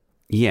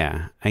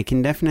 Yeah, I'll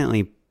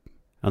definitely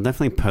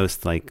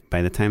post like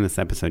by the time this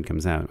episode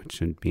comes out, which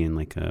should be in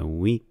like a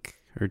week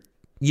or.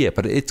 Yeah,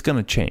 but it's going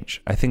to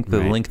change. I think the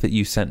link that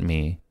you sent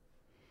me,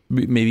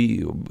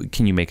 maybe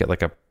can you make it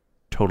like a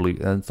totally,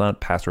 it's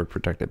not password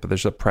protected, but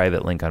there's a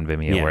private link on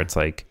Vimeo where it's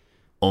like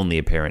only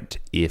apparent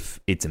if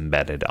it's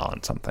embedded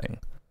on something.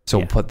 So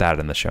we'll put that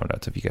in the show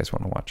notes if you guys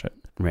want to watch it.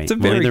 Right. It's a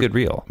very good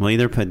reel. We'll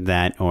either put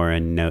that or a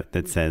note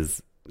that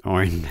says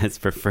Oren has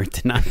preferred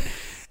to not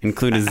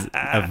include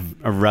a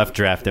rough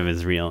draft of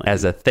his reel.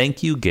 As a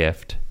thank you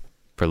gift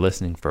for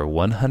listening for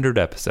 100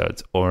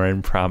 episodes,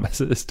 Oren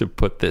promises to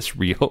put this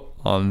reel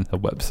on the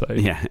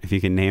website. Yeah, if you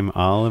can name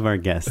all of our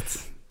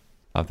guests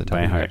off the top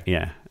by of heart.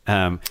 Yeah.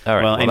 All right.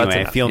 Well,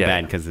 anyway, I feel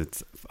bad because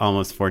it's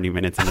almost 40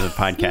 minutes into the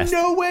podcast.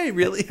 No way,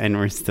 really? And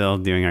we're still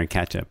doing our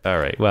catch up. All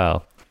right.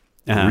 Well,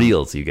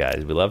 reels, you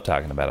guys. We love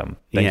talking about them.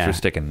 Thanks for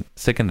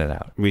sticking it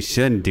out. We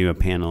should do a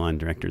panel on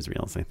director's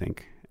reels, I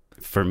think.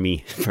 For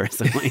me,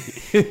 personally.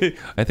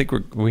 I think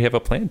we have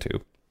a plan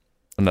to.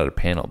 Not a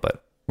panel,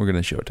 but we're going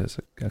to show it to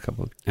a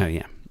couple of... Oh,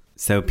 yeah.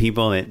 So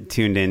people that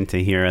tuned in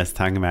to hear us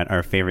talking about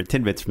our favorite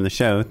tidbits from the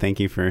show, thank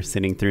you for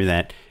sitting through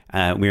that.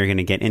 We are going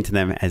to get into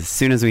them as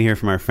soon as we hear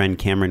from our friend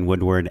Cameron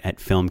Woodward at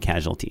Film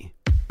Casualty.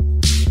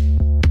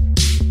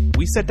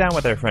 We sat down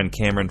with our friend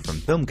Cameron from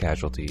Film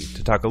Casualty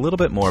to talk a little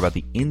bit more about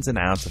the ins and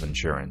outs of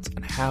insurance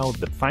and how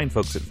the fine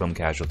folks at Film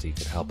Casualty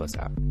could help us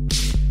out.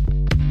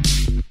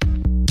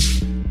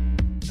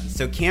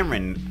 So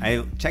Cameron,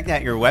 I checked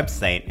out your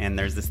website and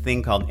there's this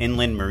thing called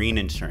Inland Marine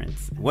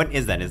Insurance. What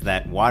is that? Is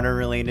that water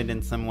related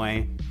in some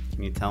way?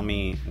 Can you tell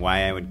me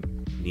why I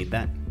would need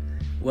that?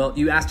 Well,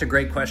 you asked a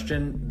great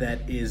question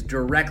that is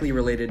directly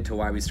related to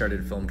why we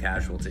started Film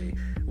Casualty.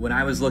 When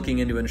I was looking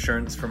into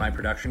insurance for my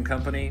production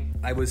company,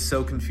 I was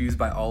so confused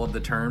by all of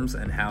the terms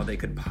and how they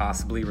could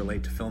possibly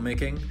relate to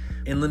filmmaking.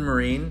 Inland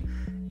Marine,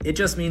 it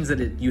just means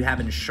that you have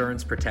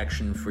insurance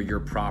protection for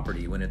your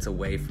property when it's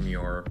away from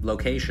your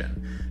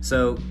location.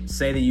 So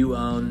say that you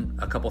own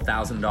a couple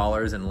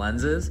 $1,000s in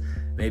lenses,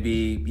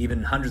 maybe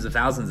even hundreds of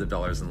thousands of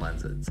dollars in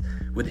lenses.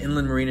 With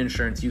Inland Marine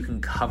Insurance, you can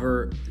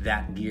cover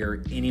that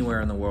gear anywhere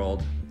in the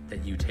world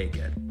that you take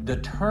it. The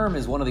term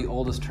is one of the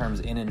oldest terms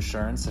in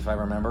insurance, if I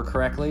remember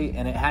correctly,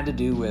 and it had to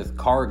do with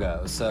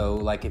cargo. So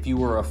like if you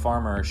were a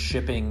farmer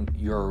shipping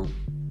your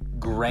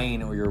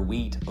grain or your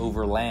wheat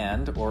over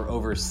land or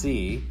over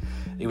sea,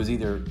 it was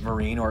either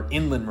marine or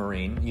inland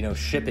marine,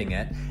 shipping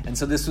it. And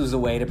so this was a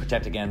way to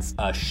protect against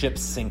a ship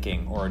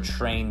sinking or a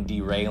train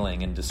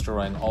derailing and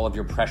destroying all of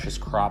your precious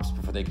crops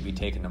before they could be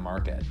taken to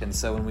market. And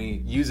so when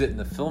we use it in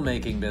the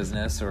filmmaking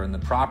business or in the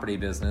property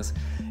business,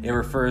 it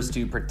refers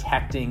to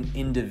protecting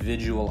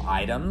individual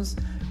items.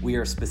 We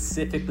are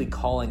specifically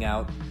calling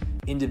out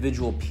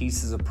individual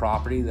pieces of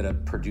property that a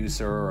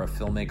producer or a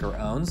filmmaker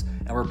owns,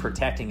 and we're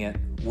protecting it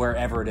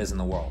wherever it is in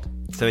the world.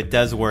 So it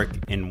does work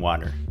in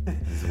water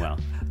as well.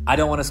 I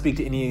don't want to speak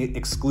to any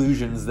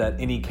exclusions that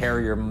any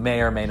carrier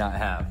may or may not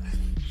have.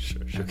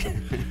 Sure. Okay.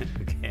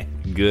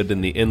 Good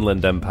in the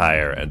Inland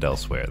Empire and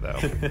elsewhere, though.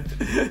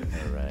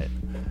 All right.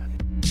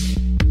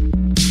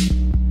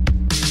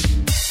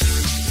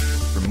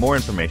 For more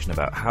information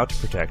about how to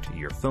protect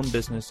your film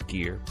business,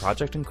 gear,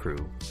 project, and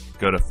crew,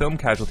 go to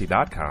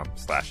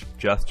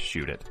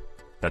filmcasualty.com/justshootIt.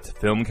 That's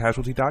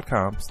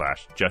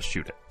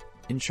filmcasualty.com/justshootIt.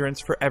 Insurance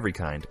for every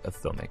kind of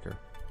filmmaker.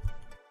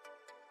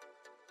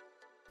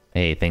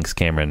 Hey, thanks,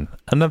 Cameron.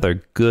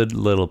 Another good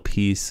little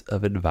piece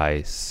of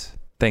advice.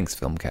 Thanks,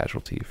 Film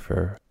Casualty,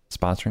 for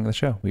sponsoring the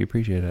show. We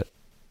appreciate it.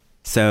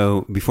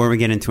 So before we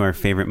get into our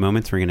favorite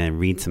moments, we're going to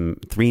read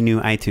 3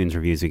 new iTunes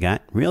reviews we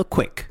got real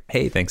quick.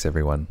 Hey, thanks,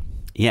 everyone.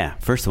 Yeah,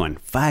 first one,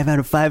 5 out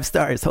of 5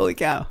 stars. Holy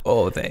cow.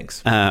 Oh,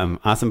 thanks.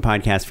 Awesome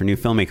podcast for new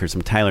filmmakers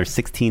from Tyler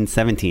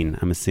 1617.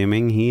 I'm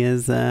assuming he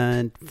is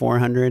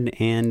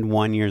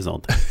 401 years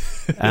old.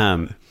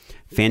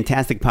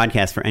 Fantastic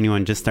podcast for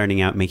anyone just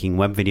starting out making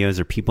web videos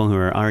or people who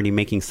are already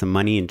making some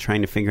money and trying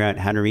to figure out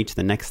how to reach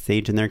the next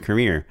stage in their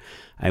career.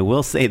 I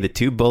will say the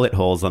 2 bullet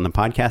holes on the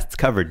podcast's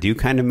cover do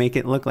kind of make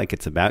it look like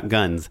it's about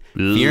guns.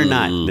 Fear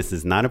not, this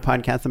is not a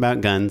podcast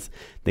about guns.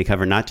 They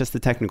cover not just the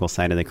technical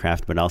side of the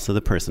craft, but also the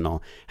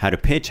personal. How to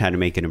pitch, how to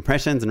make good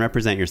impressions and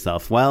represent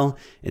yourself well,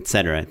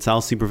 etc. It's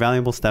all super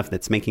valuable stuff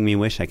that's making me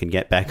wish I could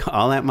get back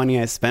all that money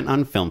I spent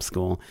on film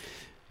school.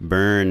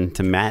 Burn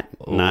to Matt,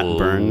 not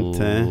burn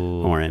to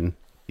Oren.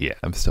 Yeah,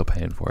 I'm still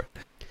paying for it.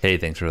 Hey,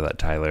 thanks for that,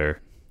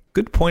 Tyler.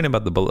 Good point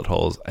about the bullet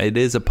holes. It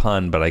is a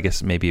pun, but I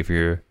guess maybe if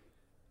you're...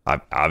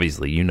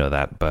 Obviously, you know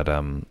that, but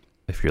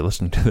if you're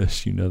listening to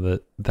this, you know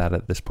that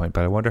at this point.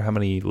 But I wonder how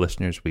many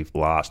listeners we've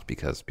lost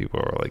because people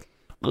are like,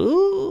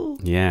 ooh.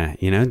 Yeah,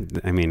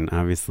 I mean,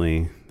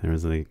 obviously, there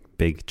was a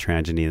big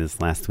tragedy this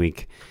last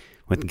week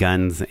with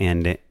guns,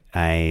 and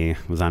I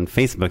was on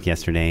Facebook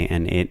yesterday,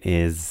 and it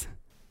is...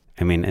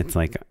 I mean, it's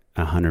like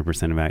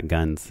 100% about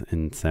guns.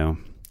 And so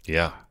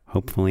yeah,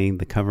 hopefully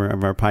the cover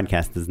of our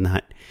podcast does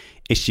not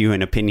issue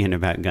an opinion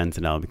about guns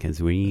at all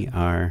because we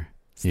are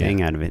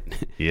staying out of it.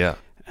 Yeah.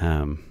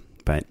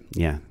 But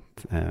yeah,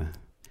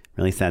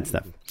 really sad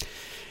stuff.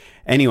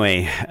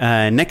 Anyway,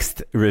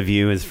 next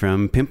review is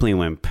from Pimply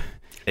Wimp.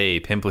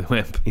 Hey, Pimply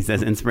Wimp. He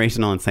says,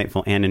 inspirational,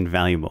 insightful, and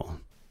invaluable.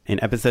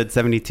 In episode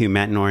 72,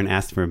 Matt and Oren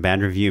asked for a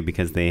bad review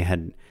because they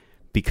had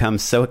become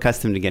so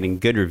accustomed to getting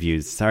good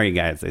reviews. Sorry,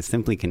 guys, I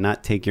simply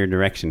cannot take your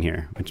direction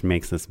here, which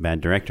makes us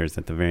bad directors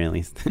at the very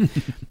least.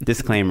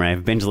 Disclaimer,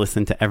 I've binge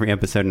listened to every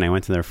episode and I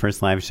went to their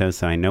first live show,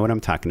 so I know what I'm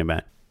talking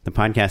about. The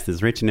podcast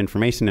is rich in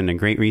information and a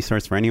great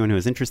resource for anyone who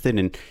is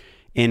interested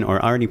in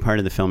or already part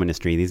of the film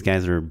industry. These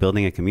guys are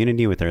building a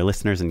community with their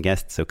listeners and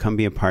guests, so come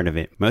be a part of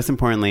it. Most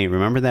importantly,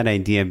 remember that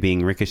idea of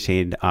being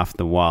ricocheted off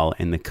the wall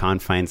in the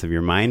confines of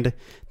your mind?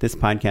 This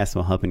podcast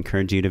will help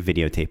encourage you to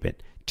videotape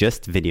it.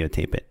 Just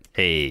videotape it.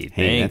 Hey,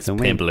 thanks,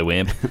 Pimply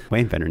Wimp.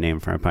 Way better name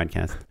for our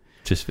podcast.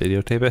 Just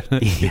videotape it?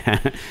 Yeah.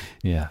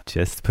 Yeah.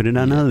 Just put it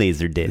on a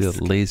laser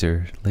disc.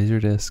 Laser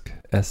disc,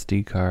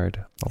 SD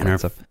card, all that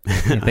stuff.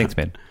 Yeah, thanks,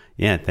 man.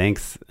 Yeah,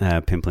 thanks,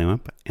 Pimply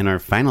Wimp. And our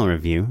final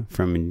review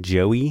from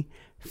Joey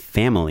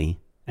Family,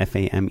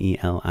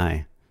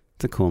 Fameli.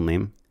 It's a cool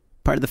name.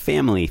 Part of the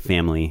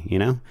family, you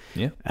know?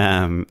 Yeah.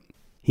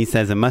 He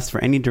says, a must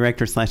for any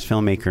director /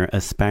 filmmaker,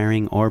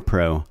 aspiring or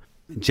pro.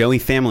 Joey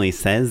Family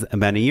says,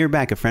 about a year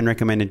back, a friend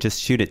recommended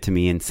Just Shoot It to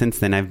me, and since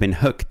then I've been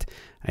hooked.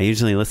 I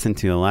usually listen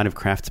to a lot of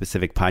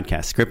craft-specific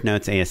podcasts, Script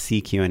Notes,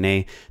 ASC,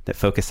 Q&A, that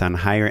focus on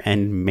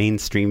higher-end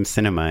mainstream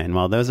cinema, and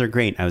while those are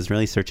great, I was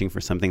really searching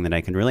for something that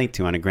I could relate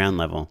to on a ground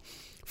level.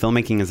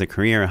 Filmmaking is a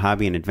career, a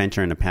hobby, an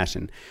adventure, and a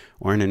passion.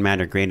 Oren and Matt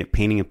are great at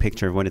painting a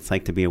picture of what it's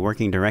like to be a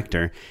working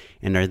director,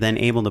 and are then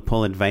able to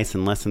pull advice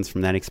and lessons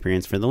from that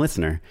experience for the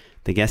listener.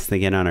 The guests they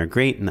get on are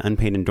great, and the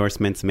unpaid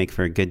endorsements make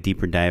for a good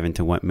deeper dive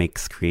into what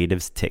makes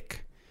creatives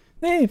tick.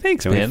 Hey,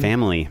 thanks, Joey man.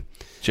 Family.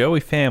 Joey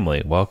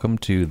Family, welcome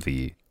to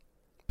the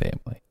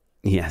family.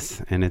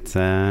 Yes, and it's,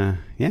 I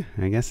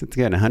guess it's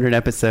good. 100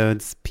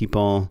 episodes,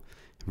 people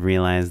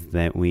realize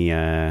that we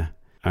are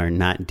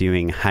not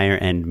doing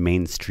higher-end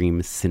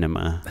mainstream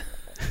cinema,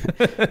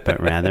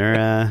 but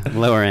rather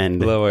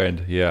lower-end.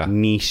 Lower-end, yeah.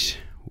 Niche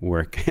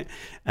work.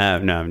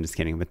 No, I'm just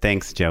kidding. But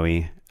thanks,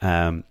 Joey.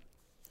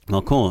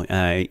 Well, cool.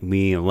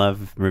 We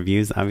love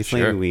reviews, obviously.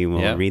 Sure. We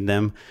will read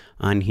them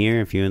on here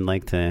if you would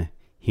like to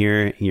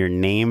hear your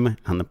name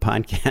on the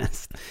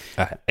podcast.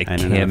 I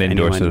can't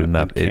endorse it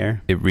enough.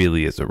 It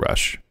really is a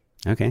rush.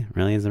 Okay,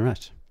 really is a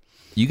rush.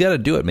 You got to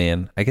do it,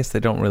 man. I guess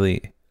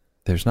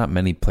there's not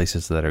many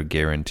places that are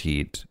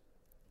guaranteed,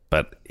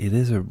 but it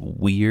is a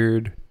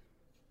weird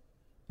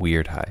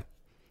high.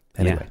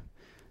 Anyway.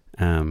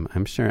 Yeah.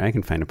 I'm sure I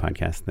can find a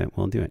podcast that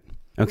will do it.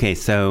 Okay,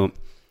 so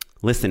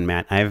listen,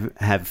 Matt, I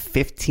have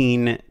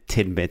 15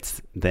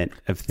 tidbits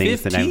of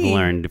things 15? That I've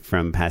learned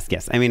from past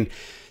guests. I mean,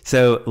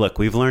 so look,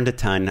 we've learned a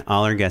ton.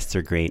 All our guests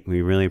are great.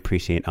 We really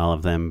appreciate all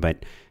of them.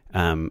 But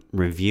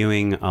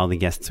reviewing all the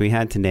guests we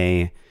had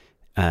today,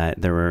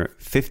 there were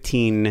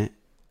 15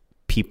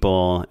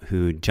 people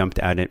who jumped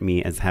out at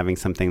me as having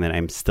something that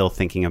I'm still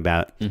thinking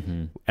about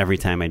every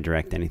time I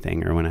direct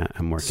anything or when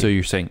I'm working. So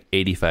you're saying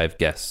 85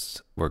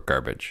 guests were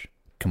garbage,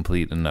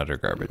 complete and utter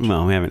garbage.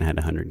 Well, we haven't had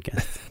 100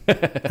 guests.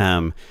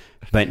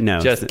 But no.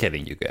 Just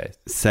kidding, you guys.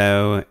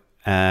 So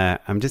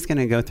I'm just going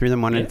to go through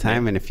them one at a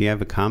time. And if you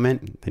have a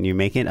comment, then you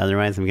make it.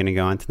 Otherwise, I'm going to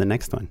go on to the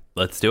next one.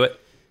 Let's do it.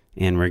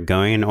 And we're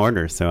going in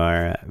order. So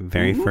our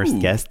very first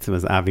guest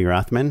was Avi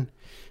Rothman.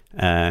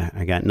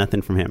 I got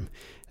nothing from him.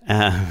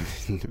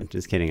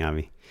 Just kidding,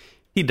 Avi.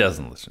 He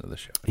doesn't listen to the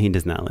show. He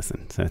does not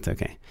listen, so it's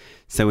okay.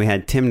 So we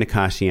had Tim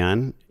Nakashi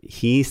on.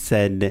 He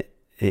said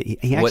he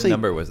actually. What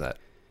number was that?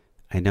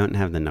 I don't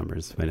have the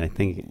numbers, but I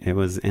think it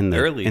was in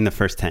the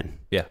first 10.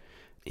 Yeah.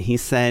 He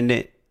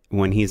said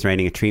when he's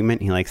writing a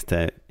treatment, he likes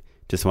to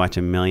just watch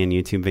a million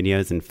YouTube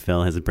videos and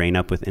fill his brain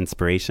up with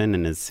inspiration.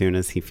 And as soon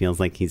as he feels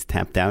like he's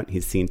tapped out,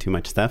 he's seen too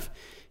much stuff,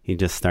 he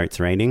just starts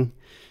writing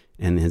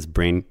and his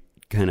brain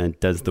kind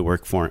of does the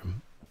work for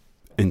him.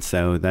 And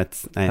so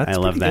I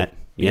love that.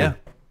 Yeah.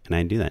 And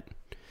I do that.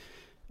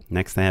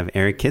 Next, I have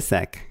Eric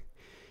Kissack.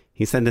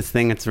 He said this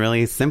thing, it's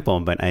really simple,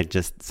 but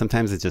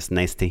sometimes it's just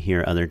nice to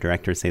hear other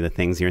directors say the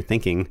things you're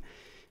thinking.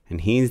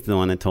 And he's the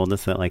one that told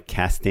us that like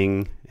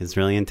casting is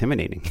really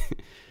intimidating.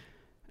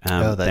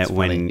 That funny.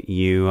 When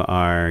you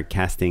are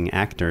casting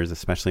actors,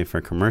 especially for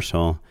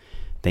commercial,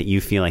 that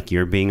you feel like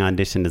you're being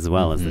auditioned as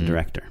well as the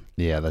director.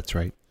 Yeah, that's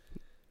right.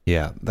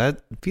 Yeah,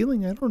 that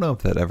feeling, I don't know if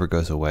that ever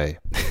goes away.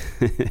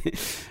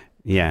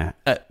 Yeah.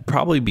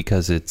 Probably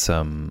because it's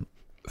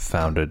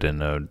founded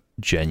in a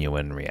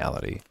genuine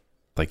reality.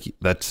 Like,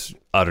 that's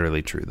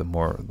utterly true. The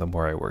more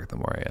I work, the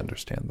more I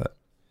understand that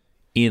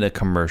in a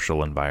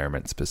commercial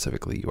environment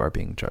specifically, you are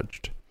being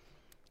judged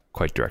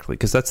quite directly,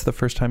 because that's the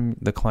first time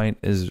the client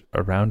is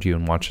around you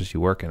and watches you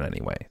work in any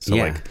way. So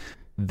like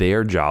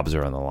their jobs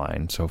are on the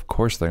line. So of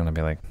course they're going to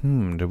be like,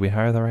 did we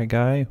hire the right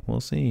guy?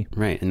 We'll see.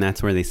 Right. And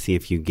that's where they see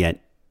if you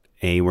get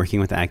A, working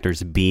with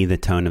actors, B, the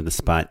tone of the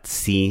spot,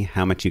 C,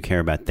 how much you care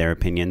about their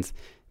opinions,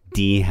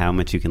 D, how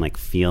much you can like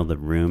feel the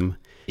room.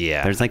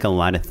 Yeah. There's like a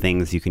lot of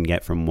things you can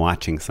get from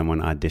watching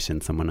someone audition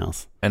someone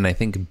else. And I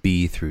think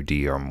B through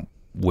D are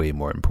way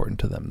more important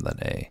to them than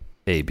A.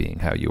 A being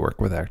how you work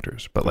with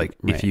actors. But like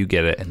if you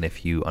get it and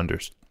if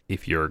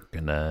you're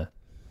gonna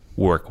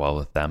work well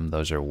with them,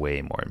 those are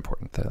way more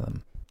important to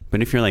them.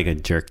 But if you're like a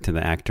jerk to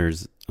the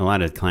actors, a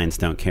lot of clients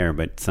don't care,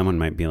 but someone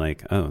might be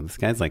like, oh, this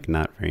guy's like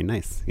not very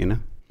nice, you know?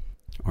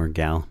 Or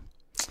gal.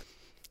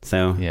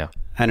 So yeah,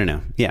 I don't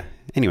know. Yeah.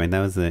 Anyway, that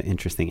was an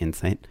interesting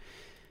insight.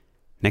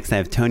 Next, I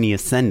have Tony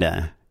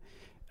Ascenda.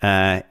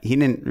 He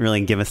didn't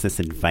really give us this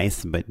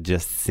advice, but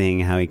just seeing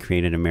how he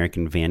created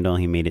American Vandal,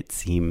 he made it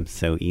seem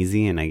so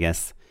easy. And I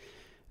guess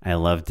I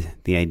loved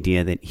the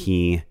idea that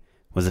he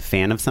was a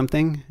fan of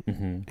something,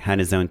 had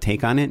his own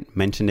take on it,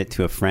 mentioned it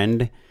to a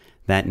friend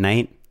that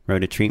night,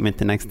 wrote a treatment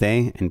the next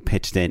day, and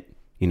pitched it,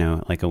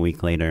 like a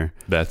week later.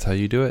 That's how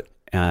you do it.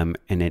 And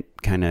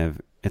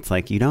it's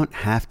like, you don't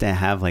have to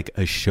have like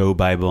a show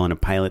Bible and a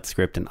pilot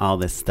script and all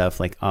this stuff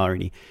like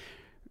already,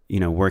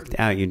 worked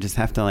out. You just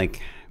have to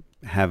like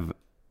have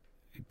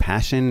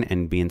passion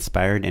and be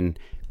inspired and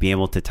be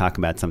able to talk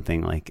about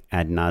something like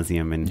ad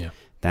nauseum, and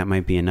that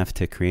might be enough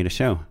to create a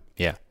show.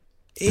 Yeah.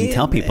 And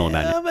tell people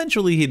about it.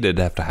 Eventually he did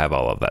have to have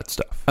all of that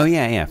stuff. Oh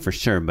yeah, for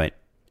sure. But,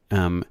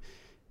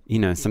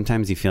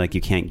 sometimes you feel like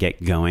you can't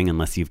get going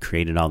unless you've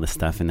created all this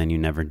stuff, and then you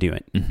never do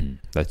it. Mm-hmm.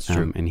 That's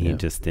true. And he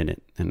just did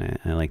it. And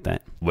I like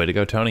that. Way to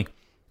go, Tony.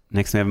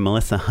 Next we have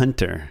Melissa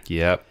Hunter.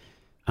 Yep.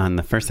 On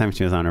the first time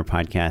she was on our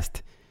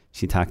podcast,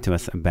 she talked to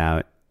us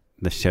about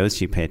the shows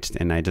she pitched,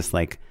 and I just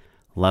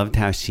loved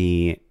how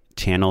she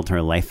channeled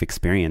her life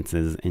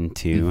experiences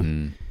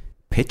into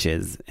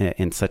pitches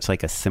in such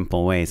like a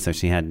simple way. So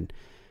she had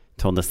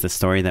told us the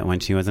story that when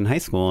she was in high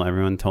school,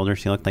 everyone told her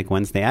she looked like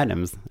Wednesday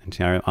Addams, and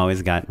she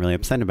always got really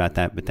upset about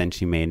that. But then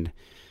she made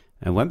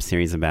a web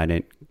series about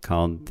it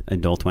called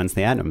Adult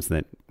Wednesday Addams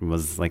that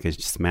was like a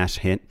smash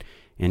hit,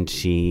 and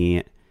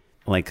she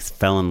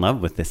fell in love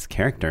with this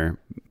character.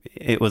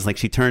 It was like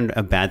she turned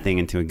a bad thing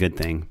into a good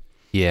thing.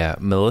 Yeah,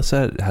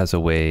 Melissa has a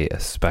way,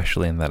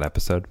 especially in that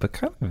episode, but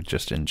kind of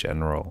just in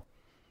general,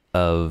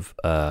 of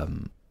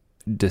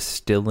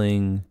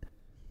distilling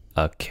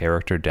a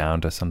character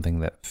down to something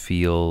that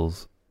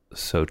feels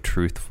so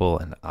truthful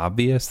and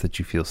obvious that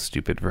you feel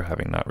stupid for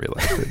having not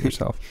realized it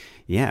yourself.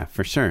 Yeah,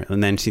 for sure.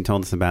 And then she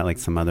told us about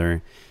some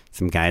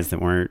guys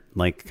that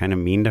weren't kind of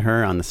mean to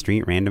her on the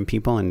street, random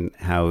people, and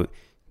how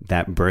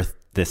that birthed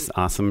this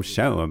awesome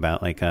show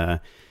about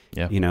a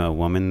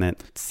woman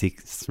that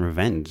seeks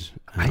revenge.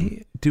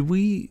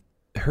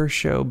 Her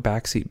show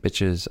Backseat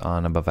Bitches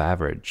on Above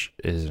Average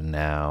is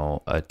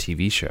now a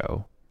TV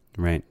show.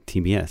 Right.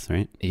 TBS,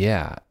 right?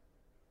 Yeah.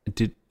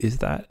 Is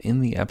that in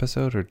the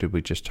episode, or did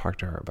we just talk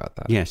to her about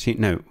that? Yeah,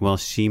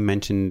 she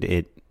mentioned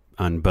it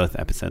on both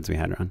episodes we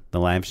had her on, the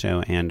live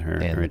show and her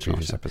original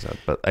the episode.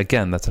 But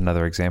again, that's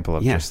another example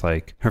of just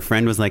her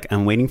friend was like,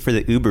 I'm waiting for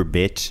the Uber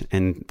bitch,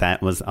 and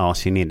that was all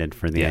she needed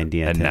for the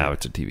idea. And now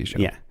it's a TV show.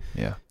 Yeah.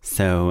 Yeah.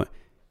 So,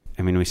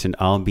 I mean, we should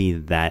all be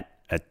that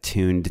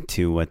attuned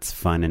to what's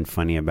fun and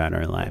funny about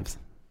our lives.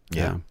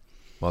 Yeah.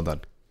 Well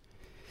done.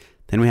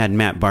 Then we had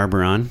Matt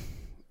Barber on.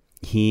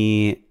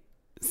 He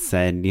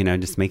said,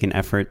 just make an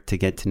effort to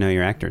get to know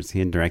your actors. He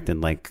had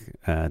directed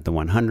The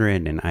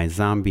 100 and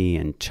iZombie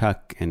and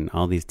Chuck and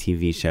all these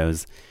TV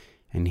shows.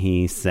 And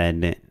he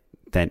said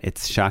that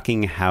it's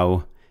shocking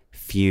how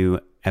few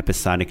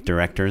episodic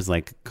directors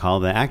call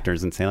the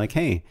actors and say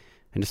hey,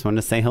 I just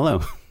wanted to say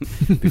hello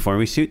before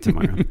we shoot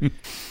tomorrow.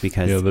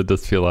 Because that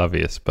does feel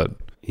obvious, but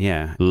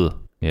yeah. Ugh.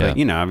 Yeah.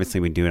 But obviously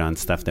we do it on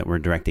stuff that we're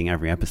directing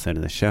every episode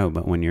of the show.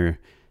 But when you're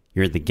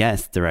the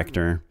guest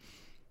director,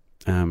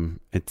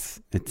 it's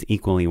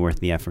equally worth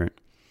the effort.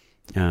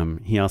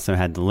 He also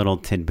had the little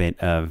tidbit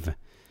of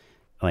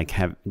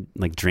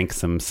drink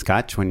some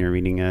scotch when you're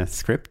reading a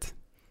script.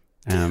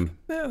 Yeah,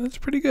 that's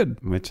pretty good.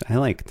 which I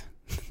liked.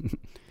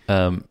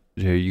 Are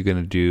you going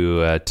to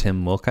do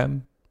Tim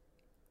Wilkheim?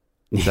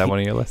 Is that one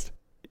on your list?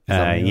 Is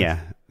that on your Yeah.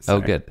 list? Oh,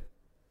 Sorry. good.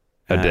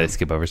 Oh, did I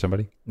skip over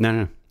somebody?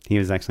 No. He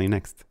was actually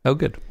next. Oh,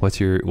 good. What's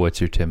your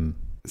Tim?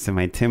 So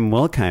my Tim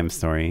Wilkheim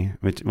story,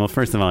 which, well,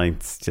 first of all,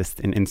 it's just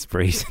an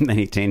inspiration that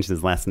he changed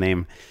his last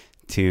name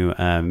to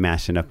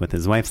mash it up with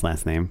his wife's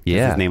last name.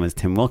 Yeah. His name was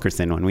Tim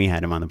Wilkerson when we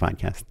had him on the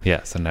podcast.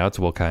 Yeah, so now it's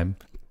Wilkheim.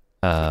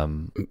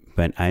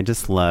 But I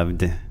just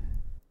loved...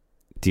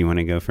 Do you want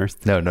to go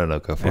first? No,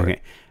 go for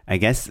it. I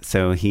guess,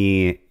 so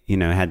he,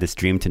 had this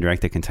dream to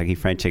direct a Kentucky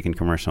Fried Chicken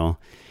commercial,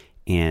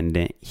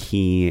 and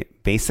he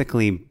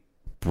basically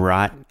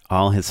brought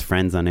all his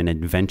friends on an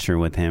adventure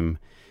with him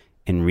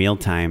in real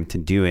time to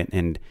do it.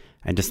 And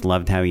I just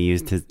loved how he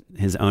used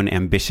his own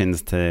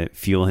ambitions to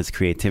fuel his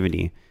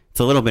creativity. It's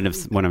a little bit of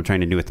what I'm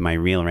trying to do with my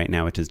reel right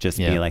now, which is just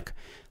be like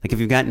if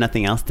you've got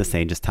nothing else to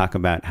say, just talk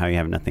about how you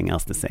have nothing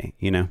else to say,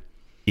 Yeah,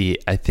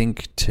 I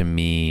think, to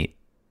me,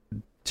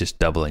 just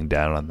doubling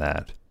down on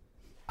that,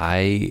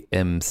 I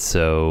am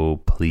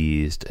so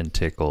pleased and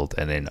tickled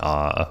and in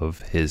awe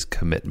of his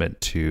commitment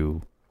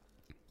to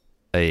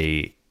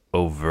a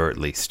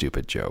overtly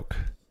stupid joke.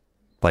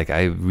 Like,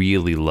 I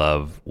really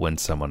love when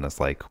someone is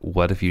like,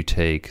 what if you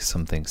take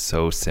something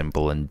so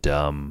simple and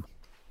dumb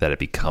that it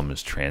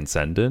becomes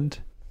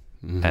transcendent?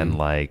 Mm-hmm. And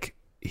like,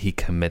 he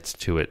commits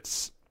to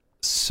it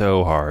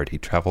so hard. He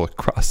travels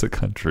across the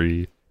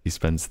country. He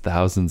spends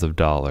thousands of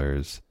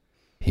dollars.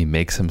 He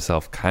makes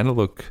himself kind of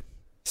look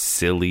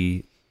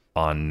silly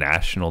on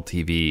national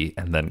TV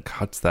and then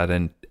cuts that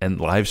in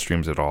and live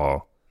streams it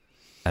all.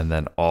 And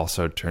then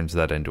also turns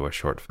that into a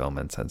short film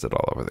and sends it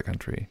all over the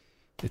country.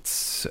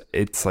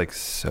 It's like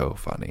so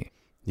funny.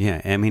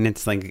 Yeah, I mean,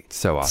 it's like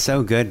so awesome.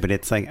 So good, but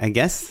it's like, I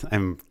guess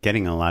I'm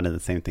getting a lot of the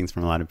same things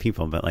from a lot of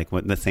people, but like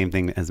the same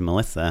thing as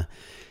Melissa,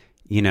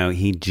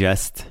 he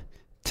just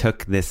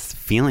took this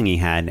feeling he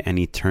had and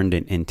he turned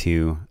it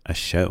into a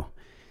show.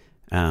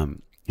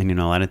 And,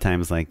 a lot of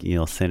times, like,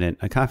 you'll sit at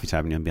a coffee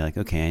shop and you'll be like,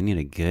 okay, I need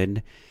a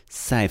good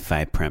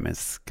sci-fi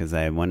premise because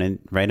I want to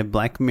write a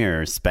Black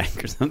Mirror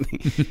spec or something.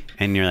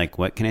 And you're like,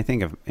 what can I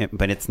think of?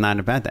 But it's not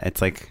about that.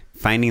 It's like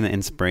finding the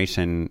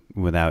inspiration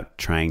without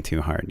trying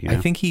too hard. I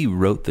think he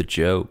wrote the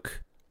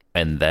joke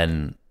and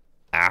then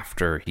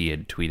after he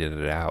had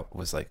tweeted it out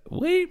was like,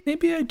 wait,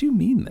 maybe I do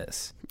mean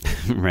this.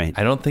 Right.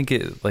 I don't think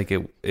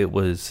it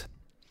was,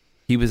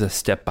 he was a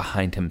step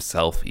behind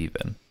himself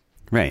even.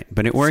 Right.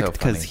 But it worked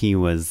because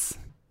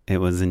it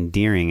was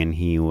endearing and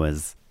he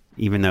was,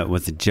 even though it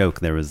was a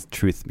joke, there was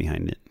truth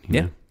behind it.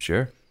 Yeah,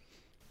 sure.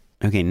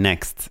 Okay,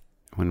 next,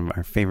 one of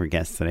our favorite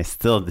guests that I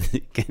still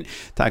can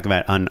talk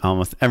about on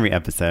almost every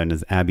episode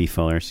is Abby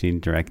Fuller. She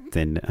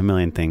directed a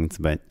million things,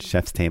 but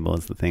Chef's Table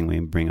is the thing we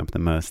bring up the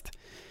most.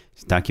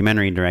 She's a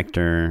documentary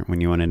director. When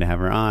you wanted to have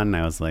her on,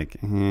 I was like,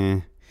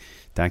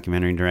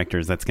 documentary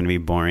directors, that's going to be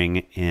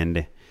boring.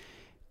 And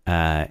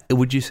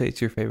would you say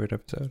it's your favorite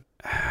episode?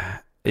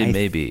 It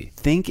may be.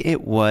 I think it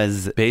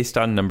was... Based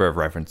on number of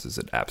references,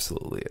 it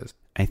absolutely is.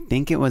 I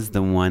think it was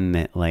the one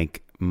that,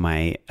 like,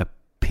 my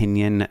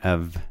opinion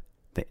of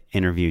the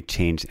interview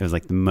changed. It was,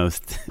 like, the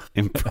most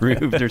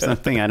improved or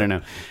something. I don't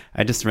know.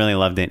 I just really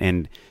loved it.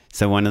 And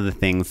so one of the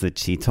things that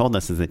she told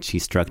us is that she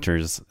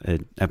structures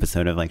an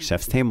episode of, like,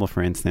 Chef's Table,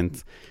 for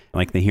instance,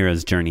 like the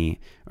hero's journey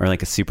or,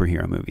 like, a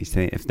superhero movie. So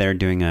if they're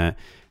doing an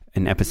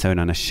episode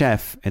on a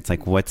chef, it's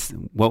like, what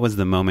was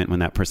the moment when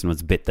that person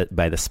was bit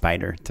by the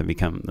spider to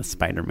become the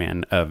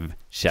Spider-Man of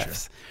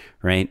chefs, sure.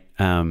 Right?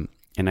 And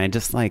I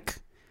just like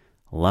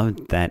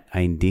loved that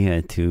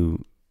idea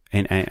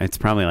and it's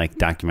probably like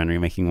documentary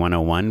making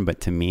 101,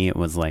 but to me it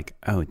was like,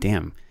 oh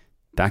damn,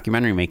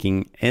 documentary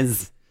making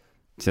is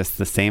just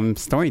the same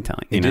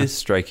storytelling. It is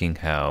striking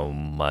how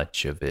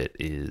much of it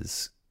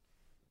is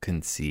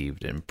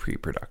conceived in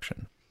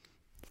pre-production.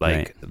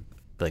 Like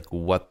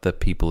what the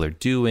people are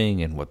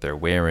doing and what they're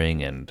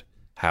wearing and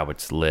how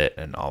it's lit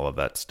and all of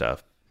that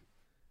stuff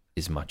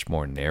is much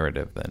more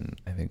narrative than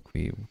I think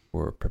we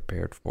were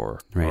prepared for.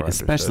 Right,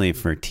 especially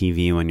for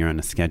TV when you're on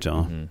a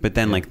schedule. Mm-hmm. But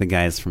then like the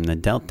guys from the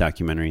Dealt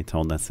documentary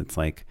told us it's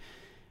like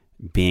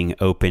being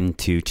open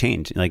to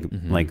change. Like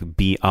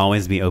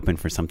always be open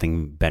for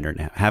something better.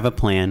 To have a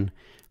plan,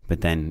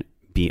 but then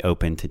be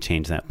open to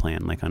change that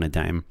plan like on a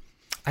dime.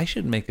 I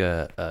should make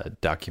a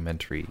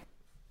documentary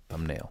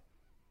thumbnail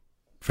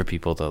for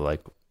people to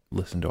like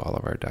listen to all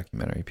of our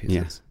documentary pieces.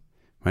 Yes.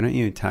 Why don't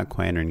you talk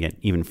quieter and get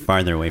even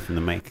farther away from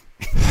the mic?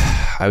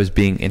 I was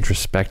being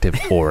introspective,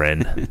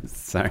 Oren.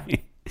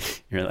 Sorry.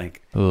 You're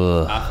like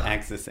off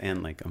axis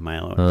and like a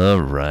mile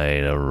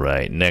away. All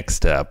right.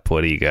 Next up,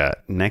 what do you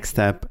got? Next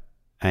up,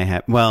 I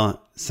have,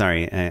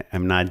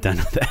 I'm not done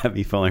with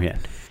Abby Fuller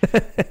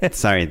yet.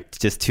 Sorry,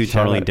 just two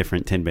totally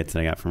different tidbits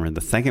that I got from her.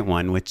 The second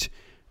one, which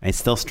I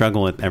still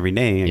struggle with every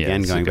day,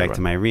 again, going back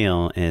to my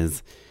reel,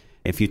 is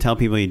if you tell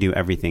people you do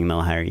everything,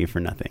 they'll hire you for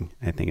nothing.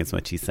 I think is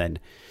what she said.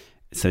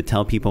 So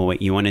tell people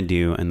what you want to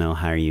do and they'll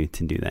hire you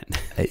to do that.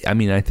 I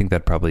mean, I think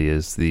that probably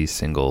is the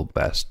single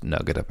best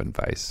nugget of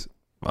advice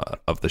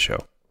of the show.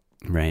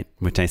 Right.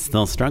 Which I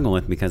still struggle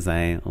with because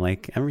I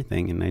like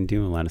everything and I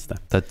do a lot of stuff.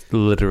 That's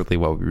literally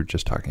what we were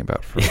just talking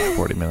about for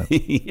 40 minutes.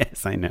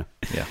 Yes, I know.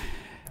 Yeah.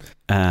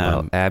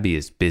 Well, Abby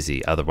is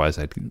busy. Otherwise,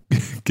 I'd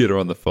get her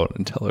on the phone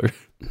and tell her.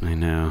 I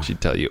know.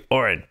 She'd tell you,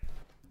 Oren,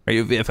 are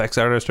you a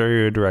VFX artist or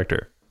are you a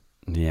director?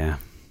 Yeah.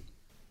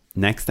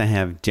 Next, I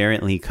have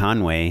Jarrett Lee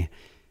Conway.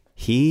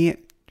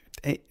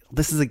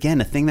 This is,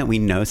 again, a thing that we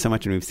know so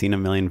much and we've seen a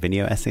million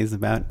video essays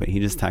about, but he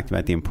just talked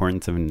about the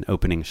importance of an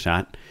opening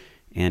shot.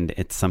 And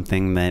it's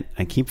something that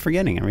I keep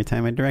forgetting every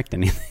time I direct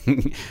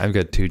anything. I've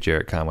got 2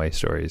 Jarrett Conway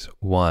stories.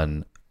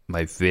 One,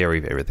 my very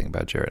favorite thing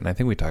about Jarrett, and I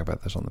think we talk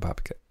about this on the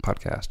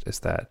podcast, is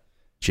that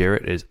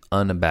Jarrett is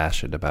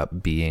unabashed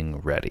about being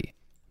ready.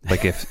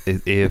 Like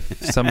if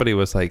somebody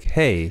was like,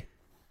 hey,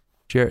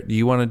 Jarrett, do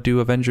you want to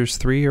do Avengers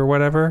 3 or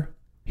whatever?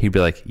 He'd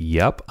be like,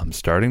 yep, I'm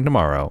starting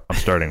tomorrow. I'm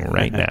starting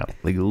right now.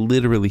 Like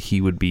literally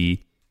he would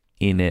be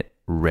in it,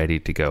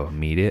 ready to go,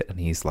 immediate. And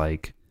he's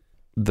like,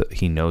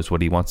 he knows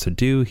what he wants to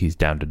do. He's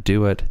down to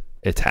do it.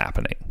 It's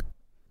happening.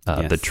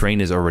 Yes. The train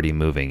is already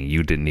moving.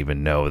 You didn't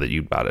even know that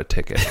you bought a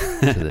ticket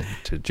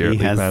to Jarrett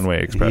Lee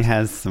Conway Express. He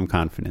has some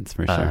confidence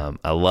for sure.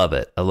 I love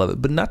it.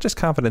 But not just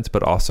confidence,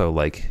 but also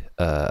like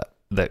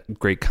that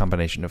great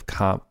combination of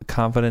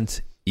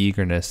confidence,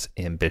 eagerness,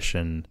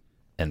 ambition,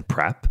 and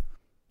prep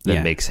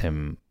that makes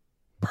him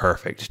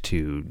perfect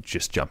to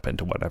just jump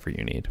into whatever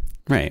you need.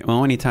 Right.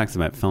 Well, when he talks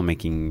about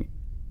filmmaking,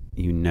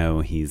 you know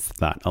he's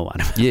thought a lot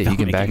about he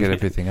can back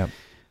everything up.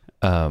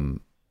 And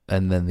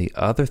then the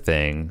other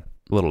thing,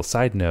 little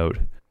side note,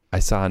 I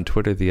saw on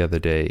Twitter the other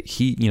day,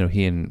 he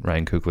and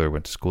Ryan Coogler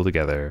went to school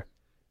together,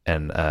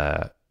 and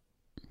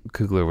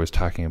Coogler was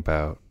talking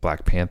about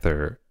Black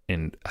Panther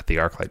at the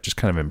ArcLight, just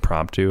kind of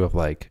impromptu of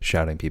like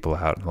shouting people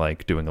out and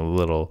like doing a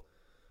little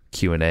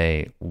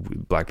Q&A.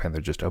 Black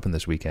Panther just opened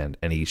this weekend,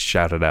 and he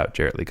shouted out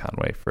Jarrett Lee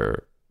Conway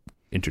for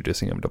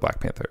introducing him to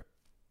Black Panther.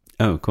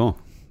 Oh, cool.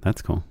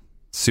 That's cool.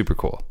 Super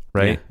cool,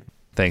 right? Yeah.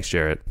 Thanks,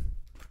 Jarrett.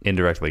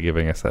 Indirectly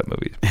giving us that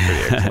movie.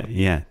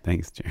 Yeah,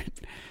 thanks,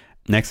 Jarrett.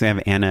 Next, we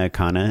have Anna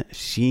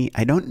Akana.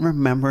 I don't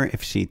remember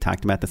if she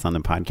talked about this on the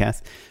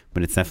podcast,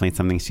 but it's definitely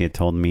something she had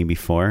told me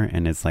before,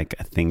 and it's like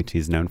a thing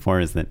she's known for,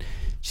 is that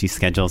she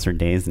schedules her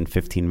days in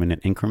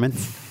 15-minute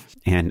increments.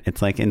 And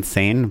it's like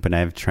insane, but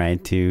I've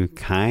tried to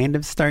kind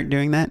of start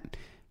doing that.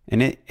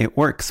 And it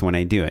works when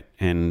I do it.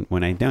 And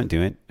when I don't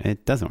do it,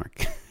 it doesn't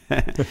work.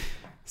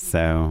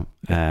 So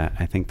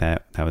I think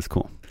that was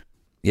cool.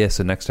 Yeah,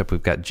 so next up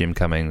we've got Jim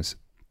Cummings.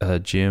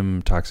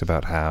 Jim talks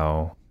about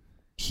how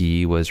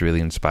he was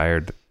really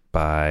inspired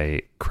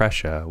by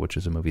Kresha, which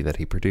is a movie that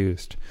he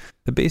produced.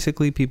 That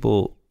basically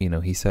people,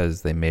 he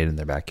says they made in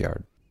their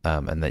backyard.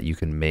 And that you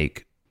can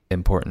make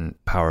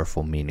important,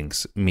 powerful,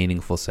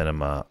 meaningful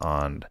cinema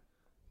on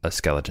a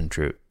skeleton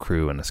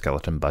crew and a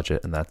skeleton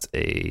budget. And that's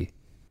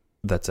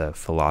a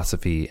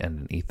philosophy and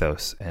an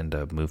ethos and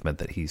a movement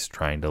that he's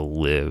trying to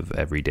live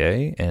every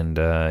day. And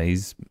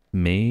he's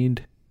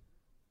made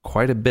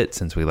quite a bit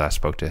since we last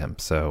spoke to him.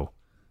 So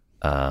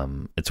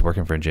it's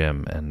working for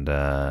Jim, and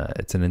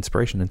it's an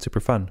inspiration and super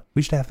fun.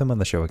 We should have him on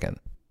the show again.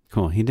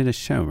 Cool. He did a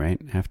show,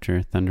 right?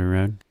 After Thunder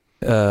Road?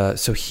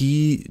 So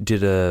he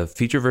did a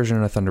feature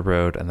version of Thunder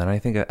Road, and then I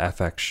think a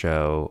FX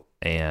show,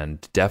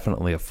 and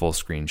definitely a full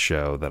screen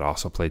show that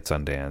also played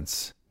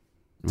Sundance.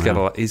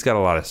 He's got a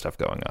lot of stuff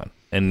going on.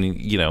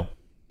 And,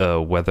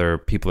 whether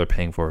people are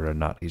paying for it or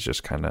not, he's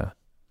just kind of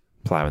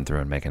plowing through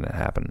and making it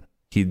happen.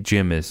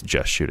 Jim is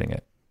just shooting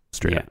it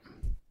straight up.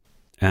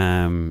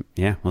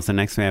 Well, so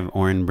next we have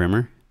Oren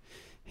Brimmer.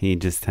 He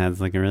just has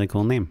like a really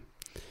cool name.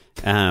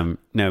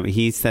 No,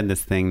 he said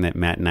this thing that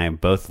Matt and I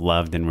both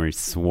loved and we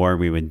swore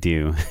we would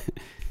do.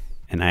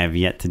 And I have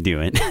yet to do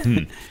it.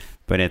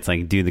 But it's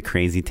like, do the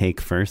crazy take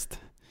first.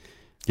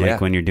 Like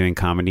when you're doing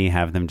comedy,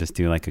 have them just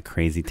do like a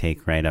crazy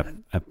take right up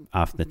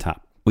off the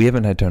top. We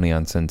haven't had Tony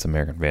on since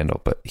American Vandal,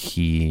 but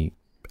he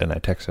and I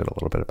texted a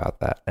little bit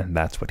about that, and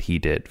that's what he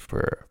did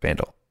for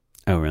Vandal.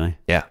 Oh, really?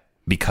 Yeah,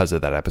 because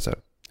of that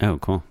episode. Oh,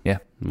 cool. Yeah.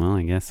 Well,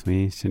 I guess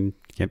we should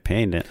get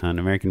paid on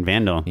American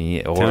Vandal.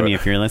 Yeah, Tony,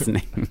 if you're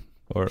listening.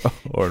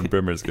 Oren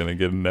Brimmer's going to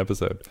get an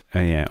episode. Oh,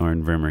 yeah.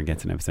 Oren Brimmer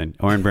gets an episode.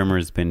 Oren Brimmer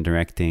has been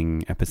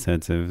directing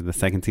episodes of the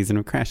second season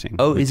of Crashing.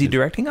 Oh, is he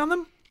directing on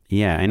them?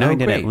 Yeah, I know he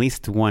did at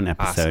least one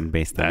episode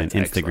based on That's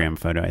an Instagram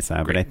photo I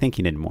saw, but I think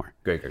he did more.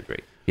 Great.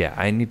 Yeah,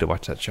 I need to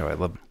watch that show. I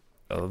love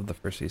the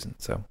first season.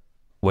 So,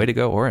 way to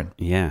go, Oren.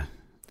 Yeah.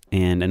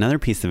 And another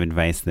piece of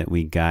advice that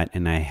we got,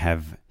 and I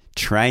have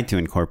tried to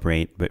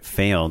incorporate but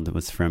failed,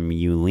 was from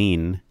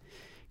Yulene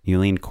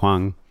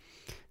Kwong.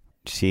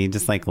 She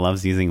just like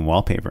loves using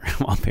wallpaper.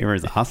 Wallpaper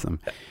is awesome.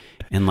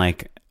 And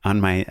like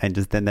I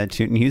just did that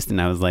shoot in Houston.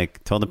 I was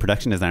like, told the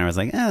production designer, I was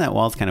like, that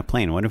wall's kind of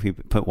plain. What if we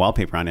put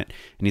wallpaper on it?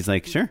 And he's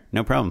like, sure,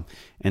 no problem.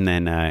 And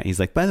then he's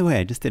like, by the way,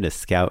 I just did a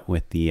scout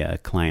with the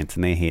clients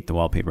and they hate the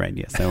wallpaper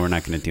idea, so we're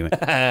not going to do it.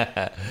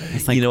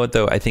 It's like, you know what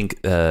though? I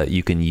think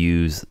you can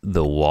use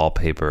the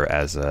wallpaper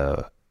as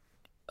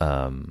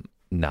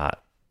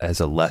not as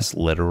a less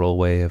literal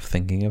way of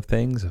thinking of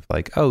things. Of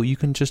like, you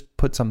can just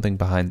put something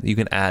behind. You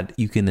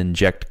can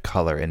inject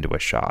color into a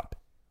shot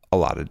a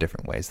lot of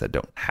different ways that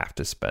don't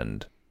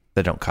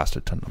cost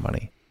a ton of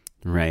money.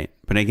 Right.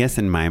 But I guess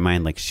in my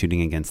mind, like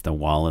shooting against the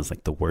wall is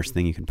like the worst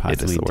thing you could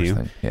possibly do. It is the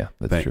worst thing. Yeah,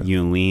 that's true. But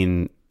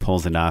Yulene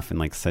pulls it off in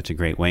like such a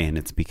great way, and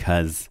it's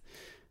because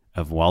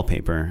of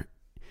wallpaper.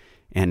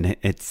 And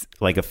it's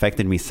like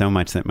affected me so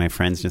much that my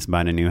friends just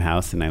bought a new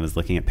house, and I was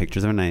looking at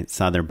pictures of it, and I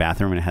saw their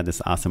bathroom and it had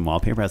this awesome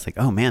wallpaper. I was like,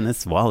 oh man,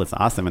 this wall is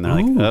awesome. And they're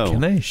like, oh,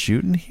 can I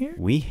shoot in here?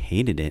 We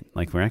hated it.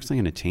 Like, we're actually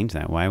going to change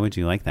that. Why would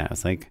you like that? I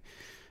was like,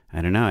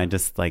 I don't know. I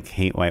just like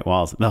hate white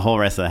walls. The whole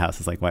rest of the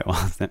house is like white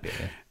walls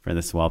for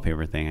this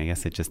wallpaper thing. I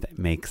guess it just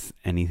makes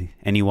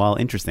any wall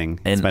interesting,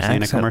 especially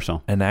in a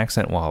commercial. An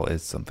accent wall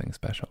is something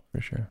special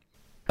for sure.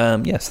 So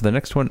the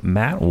next one,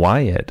 Matt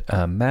Wyatt.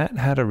 Matt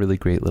had a really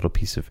great little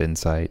piece of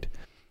insight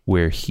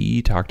where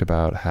he talked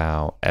about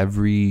how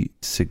every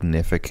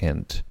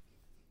significant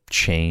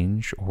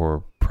change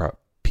or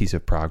piece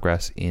of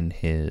progress in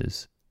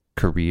his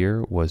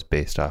career was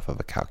based off of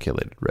a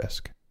calculated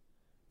risk.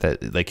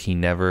 That like he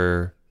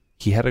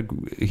had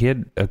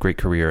a great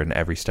career in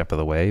every step of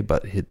the way,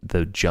 but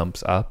the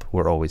jumps up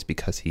were always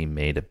because he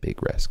made a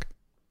big risk.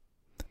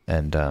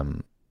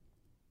 And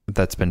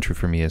that's been true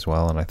for me as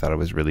well. And I thought it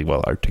was really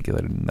well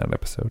articulated in that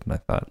episode. And I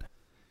thought,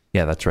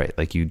 yeah, that's right.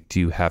 Like you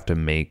do have to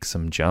make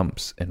some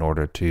jumps in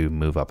order to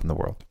move up in the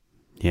world.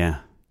 Yeah.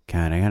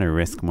 God, I got to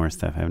risk more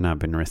stuff. I've not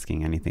been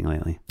risking anything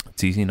lately.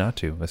 It's easy not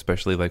to,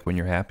 especially like when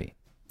you're happy,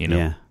 you know?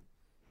 Yeah.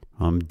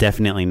 Well, I'm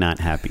definitely not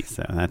happy,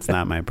 so that's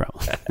not my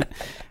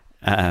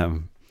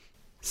problem.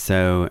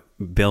 So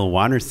Bill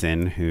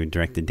Watterson, who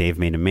directed Dave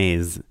Made a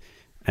Maze,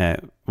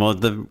 well,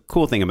 the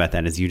cool thing about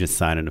that is you just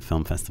saw it at a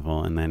film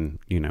festival, and then,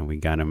 we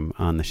got him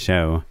on the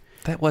show.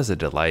 That was a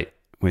delight.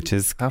 Which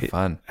is how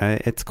fun.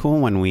 It's cool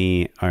when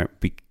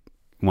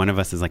one of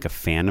us is like a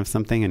fan of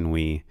something and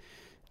we,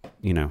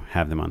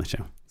 have them on the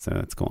show. So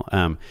that's cool.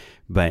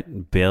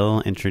 But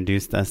Bill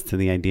introduced us to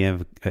the idea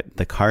of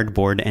the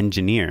cardboard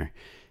engineer.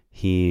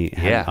 He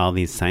had all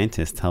these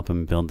scientists help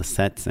him build the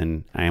sets,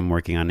 and I am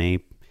working on a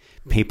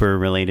paper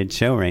related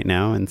show right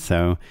now. And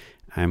so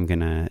I'm going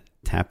to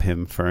tap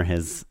him for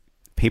his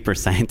paper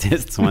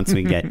scientists once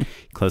we get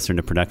closer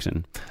to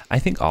production. I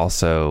think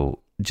also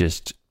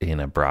just in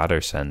a broader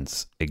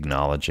sense,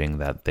 acknowledging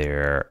that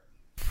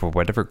for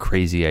whatever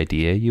crazy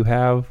idea you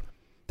have,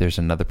 there's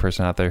another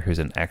person out there who's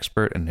an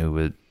expert and who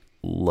would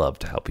love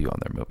to help you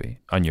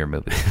on your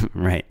movie.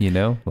 Right.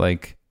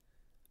 Like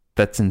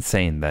that's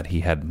insane that he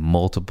had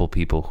multiple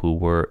people who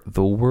were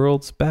the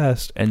world's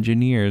best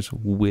engineers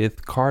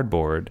with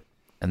cardboard,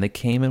 and they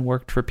came and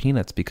worked for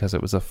peanuts because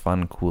it was a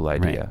fun, cool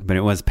idea. Right. But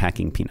it was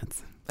packing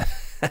peanuts.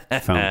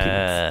 Foam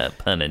peanuts.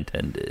 Pun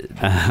intended.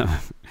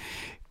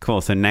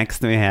 Cool. So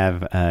next we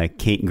have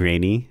Kate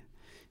Grady.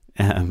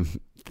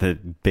 The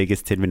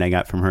biggest tidbit I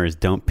got from her is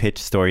don't pitch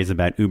stories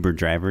about Uber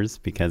drivers,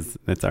 because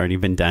that's already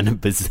been done a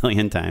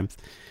bazillion times.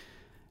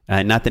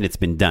 Not that it's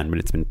been done, but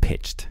it's been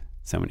pitched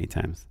so many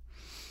times.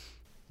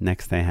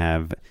 Next I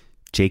have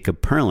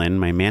Jacob Perlin,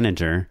 my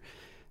manager.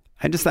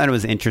 I just thought it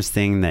was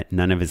interesting that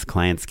none of his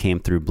clients came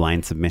through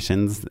blind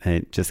submissions.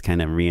 It just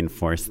kind of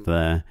reinforced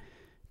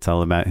it's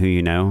all about who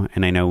you know.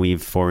 And I know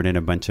we've forwarded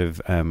a bunch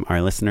of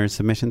our listeners'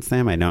 submissions to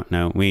him.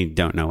 We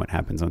don't know what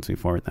happens once we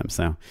forward them.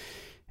 So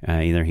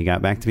either he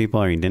got back to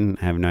people or he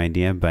didn't. I have no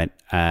idea. But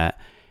I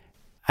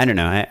don't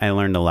know. I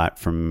learned a lot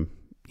from,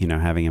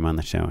 having him on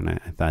the show. And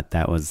I thought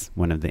that was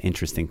one of the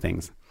interesting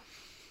things.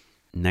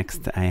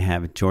 Next, I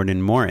have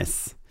Jordan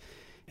Morris.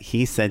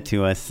 He said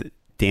to us,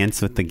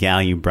 dance with the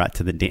gal you brought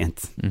to the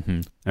dance.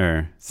 Mm-hmm.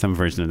 Or some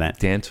version of that.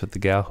 Dance with the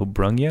gal who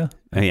brung you?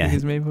 I think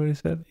is maybe what he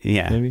said.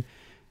 Yeah. Maybe.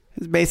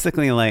 It's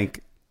basically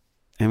like,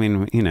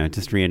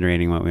 just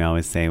reiterating what we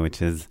always say,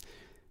 which is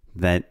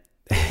that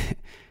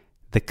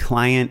the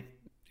client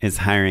is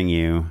hiring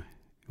you.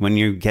 When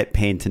you get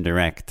paid to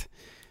direct,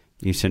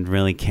 you should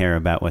really care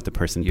about what the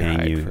person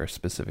paying you for a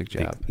specific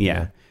job.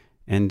 Yeah.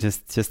 And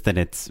just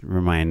that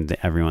remind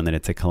everyone that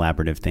it's a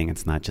collaborative thing.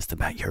 It's not just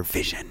about your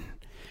vision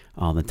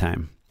all the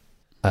time.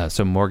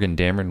 So Morgan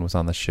Dameron was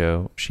on the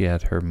show. She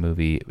had her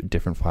movie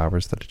Different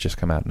Flowers that had just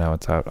come out. Now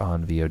it's out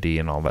on VOD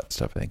and all that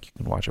stuff. I think you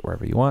can watch it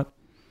wherever you want.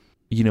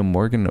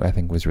 Morgan, I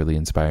think, was really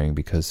inspiring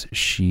because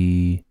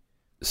she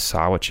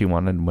saw what she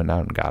wanted and went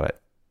out and got it.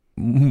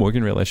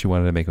 Morgan realized she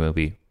wanted to make a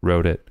movie,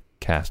 wrote it,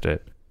 cast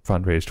it,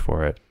 fundraised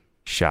for it,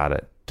 shot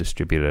it,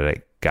 distributed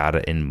it, got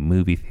it in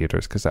movie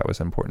theaters because that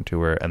was important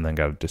to her, and then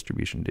got a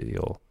distribution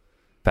deal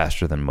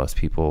faster than most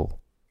people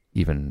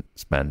even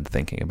spend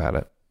thinking about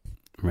it.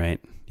 Right.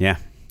 Yeah.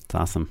 It's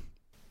awesome.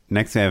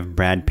 Next, we have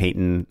Brad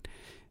Payton.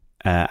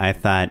 I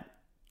thought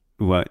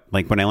what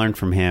I learned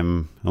from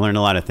him, I learned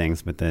a lot of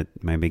things, but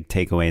my big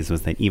takeaways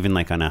was that even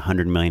like on a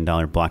 $100 million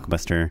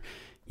blockbuster,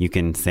 you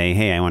can say,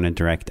 hey, I want to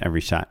direct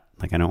every shot.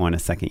 Like, I don't want a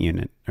second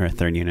unit or a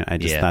third unit. I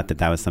just thought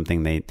that was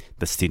something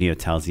the studio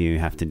tells you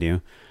have to do.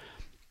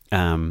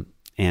 And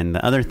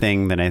the other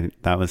thing that I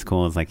thought was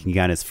cool is like he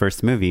got his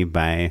first movie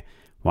by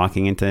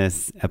walking into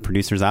a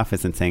producer's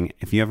office and saying,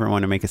 if you ever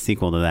want to make a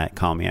sequel to that,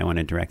 call me. I want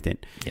to direct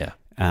it. Yeah.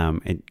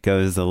 It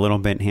goes a little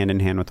bit hand in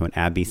hand with what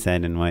Abby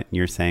said and what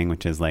you're saying,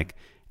 which is like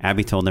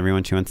Abby told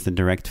everyone she wants to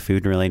direct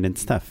food-related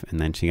stuff, and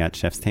then she got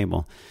Chef's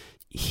Table.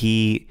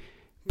 He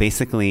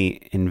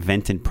basically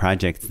invented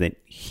projects that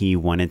he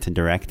wanted to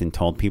direct and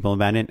told people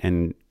about it,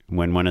 and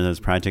when one of those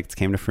projects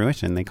came to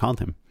fruition, they called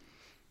him,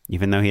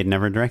 even though he had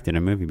never directed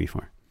a movie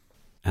before.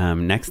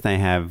 Next, I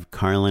have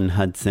Carlin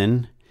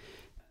Hudson.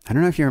 I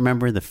don't know if you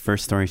remember the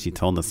first story she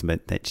told us,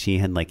 but that she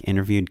had like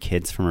interviewed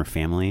kids from her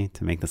family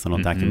to make this little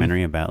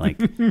documentary about like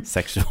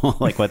sexual,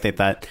 like what they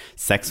thought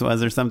sex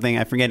was or something.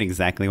 I forget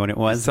exactly what it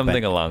was.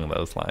 Something along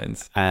those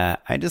lines.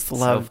 I just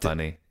loved so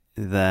funny.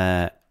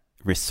 The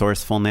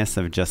resourcefulness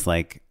of just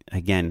like,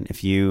 again,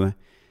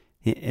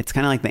 it's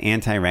kind of like the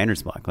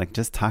anti-writer's block. Like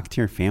just talk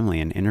to your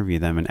family and interview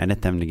them and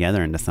edit them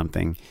together into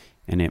something,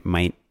 and it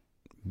might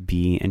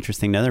be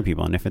interesting to other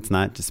people. And if it's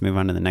not, just move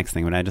on to the next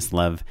thing. But I just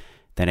love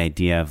that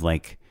idea of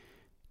like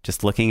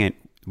just looking at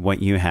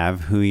what you have,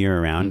 who you're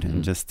around,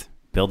 and just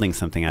building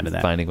something out of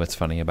that. Finding what's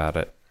funny about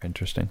it.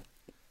 Interesting.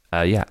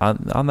 Yeah.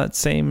 On that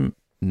same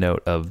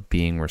note of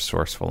being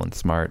resourceful and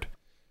smart,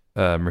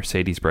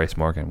 Mercedes Bryce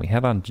Morgan, we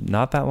had on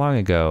not that long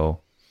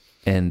ago,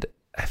 and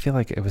I feel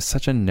like it was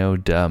such a no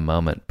duh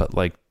moment, but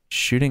like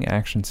shooting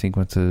action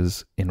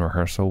sequences in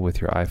rehearsal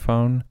with your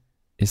iPhone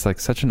is like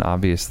such an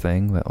obvious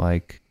thing that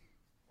like,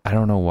 I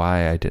don't know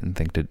why I didn't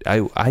think to.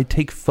 I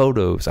take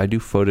photos. I do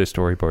photo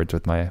storyboards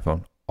with my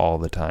iPhone all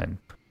the time.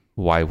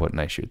 Why wouldn't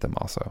I shoot them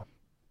also?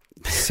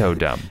 So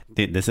dumb.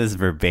 Dude, this is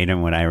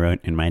verbatim what I wrote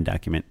in my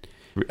document.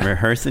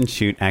 Rehearse and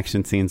shoot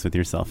action scenes with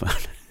your cell phone.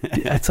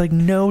 It's like,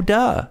 no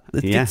duh.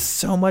 It's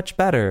so much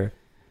better.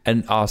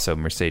 And also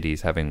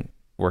Mercedes, having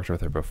worked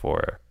with her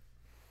before,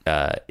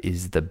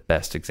 is the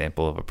best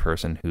example of a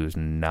person who's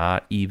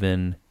not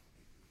even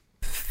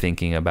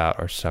thinking about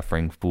or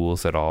suffering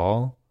fools at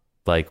all.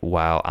 Like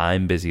while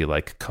I'm busy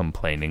like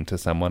complaining to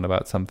someone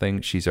about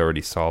something, she's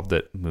already solved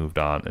it, moved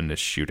on, and is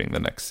shooting the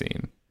next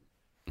scene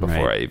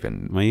before I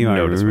even you are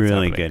notice what's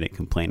really happening. good at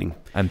complaining.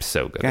 I'm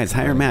so good. Guys,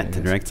 hire Matt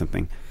to direct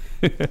something.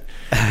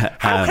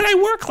 How can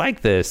I work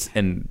like this?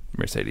 And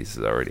Mercedes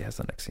already has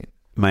the next scene.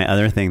 My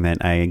other thing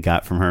that I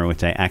got from her,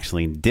 which I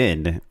actually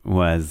did,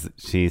 was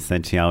she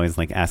said she always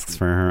like asks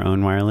for her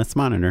own wireless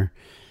monitor.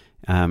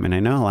 And I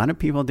know a lot of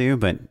people do,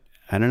 but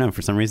I don't know,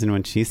 for some reason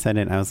when she said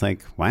it, I was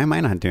like, why am I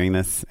not doing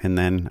this? And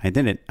then I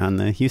did it on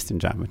the Houston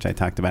job, which I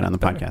talked about on the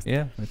podcast.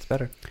 Yeah, it's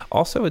better.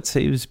 Also, it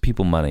saves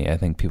people money. I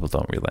think people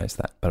don't realize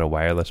that. But a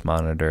wireless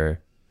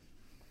monitor,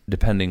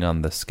 depending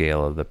on the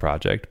scale of the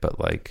project, but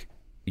like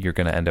you're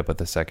going to end up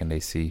with a second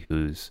AC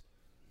who's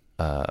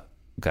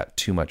got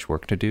too much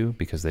work to do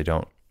because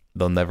they'll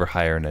never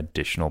hire an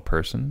additional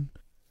person.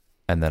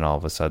 And then all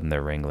of a sudden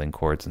they're wrangling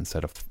cords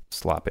instead of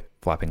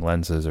flopping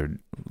lenses or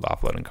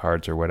offloading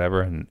cards or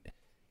whatever. And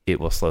it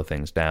will slow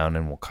things down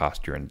and will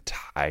cost your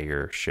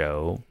entire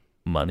show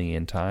money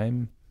and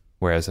time.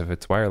 Whereas if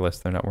it's wireless,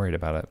 they're not worried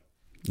about it.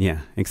 Yeah,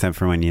 except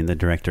for when the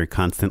director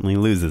constantly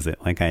loses it,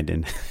 like I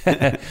did.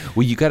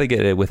 Well, you got to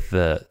get it with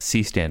the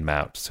C-stand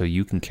mount, so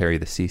you can carry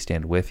the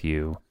C-stand with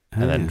you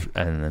and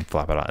then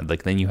flop it on.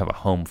 Like then you have a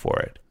home for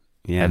it.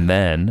 Yeah, and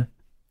then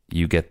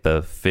you get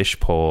the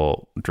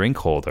fishpole drink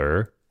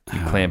holder. You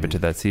clamp it to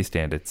that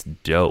C-stand. It's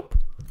dope.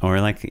 Or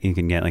like you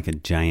can get like a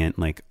giant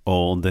like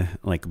old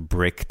like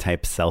brick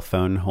type cell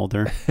phone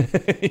holder,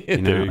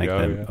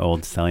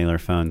 old cellular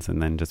phones,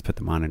 and then just put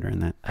the monitor in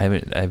that. I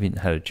haven't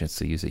had a chance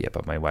to use it yet,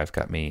 but my wife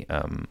got me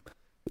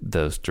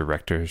those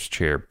director's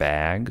chair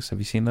bags. Have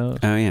you seen those?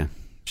 Oh yeah,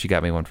 she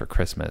got me one for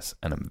Christmas,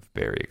 and I'm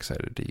very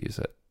excited to use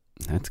it.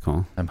 That's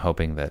cool. I'm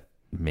hoping that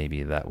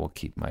maybe that will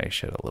keep my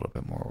shit a little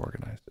bit more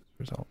organized as a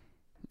result.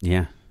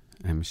 Yeah,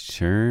 I'm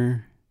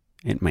sure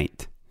it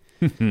might.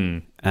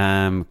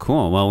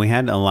 Cool. Well, we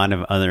had a lot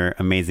of other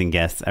amazing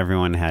guests.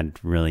 Everyone had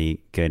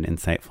really good,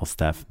 insightful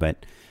stuff,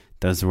 but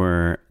those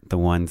were the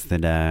ones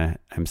that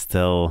I'm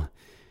still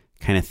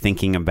kind of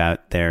thinking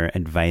about their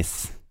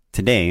advice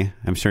today.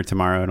 I'm sure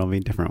tomorrow it'll be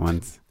different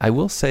ones. I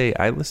will say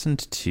I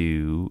listened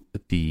to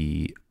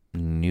the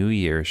New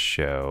Year's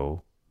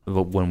show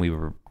when we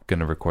were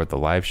going to record the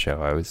live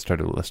show. I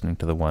started listening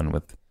to the one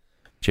with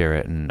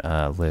Jarrett and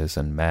Liz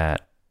and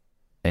Matt,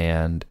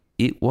 and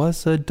it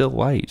was a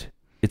delight.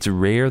 It's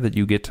rare that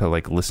you get to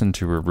like listen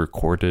to a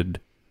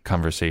recorded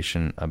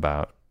conversation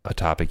about a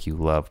topic you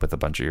love with a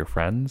bunch of your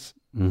friends.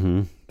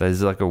 Mm-hmm. That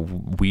is like a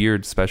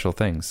weird, special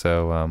thing.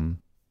 So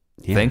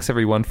thanks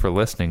everyone for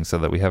listening so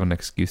that we have an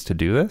excuse to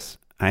do this.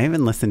 I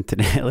even listened to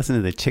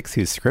the Chicks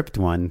Who Script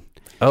one.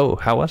 Oh,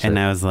 how was it? And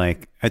I was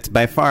like, it's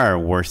by far our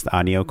worst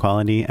audio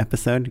quality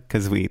episode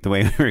because the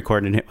way we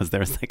recorded it was there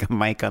was like a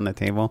mic on the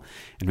table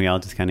and we all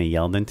just kind of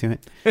yelled into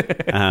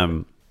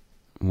it.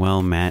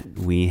 Well, Matt,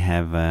 we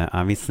have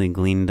obviously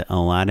gleaned a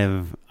lot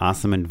of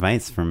awesome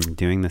advice from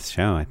doing this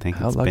show. I think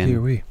how lucky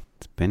are we?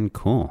 It's been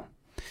cool.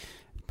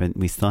 But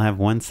we still have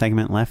one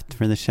segment left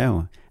for the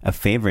show, a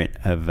favorite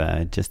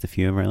of just a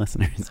few of our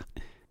listeners.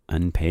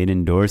 Unpaid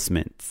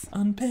endorsements.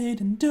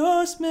 Unpaid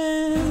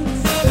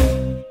endorsements.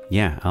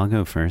 Yeah, I'll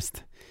go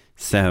first.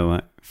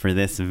 So for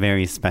this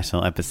very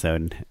special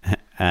episode,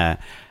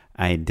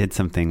 I did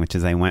something, which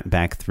is I went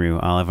back through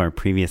all of our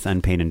previous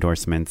unpaid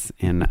endorsements,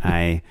 and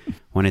I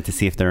wanted to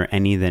see if there are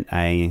any that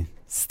I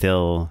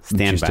still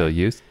stand by. Still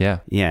use? Yeah.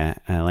 Yeah.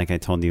 Like I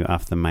told you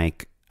off the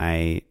mic,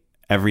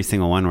 every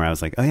single one where I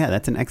was like, oh yeah,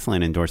 that's an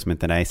excellent endorsement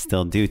that I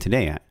still do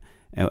today.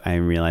 I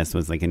realized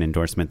was like an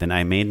endorsement that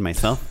I made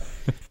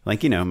myself,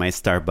 like, my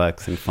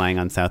Starbucks and flying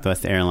on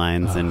Southwest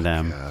Airlines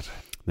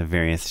the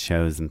various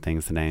shows and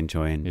things that I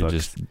enjoy and You're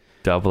books. just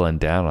doubling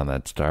down on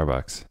that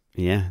Starbucks.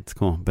 Yeah, it's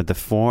cool. But the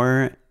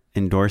 4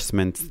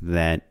 endorsements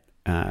that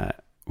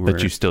that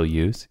you still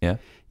use, yeah?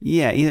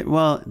 Yeah,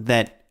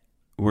 that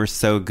were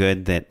so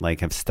good that like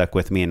have stuck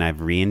with me and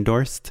I've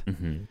re-endorsed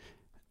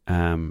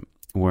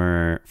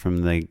were from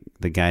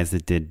the guys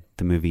that did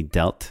the movie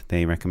Dealt.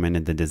 They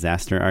recommended the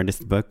Disaster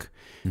Artist book,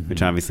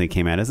 which obviously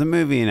came out as a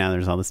movie, and now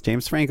there's all this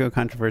James Franco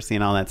controversy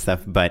and all that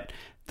stuff. But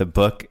the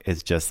book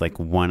is just like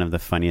one of the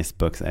funniest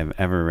books I've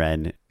ever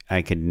read.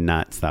 I could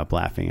not stop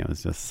laughing. It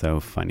was just so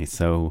funny,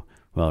 so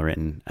well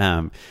written.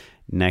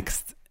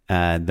 Next,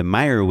 the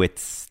Meyerowitz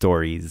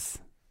stories.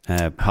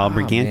 Paul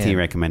Briganti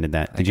recommended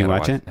that. Did you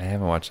watch it? I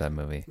haven't watched that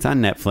movie. It's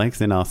on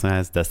Netflix. It also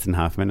has Dustin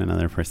Hoffman,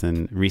 another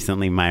person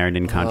recently mired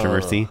in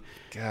controversy.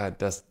 God,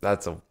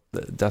 Dustin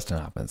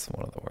Hoffman's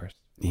one of the worst.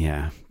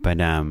 Yeah, but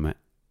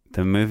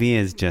the movie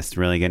is just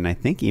really good. And I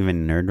think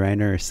even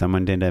Nerdwriter or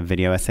someone did a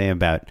video essay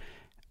about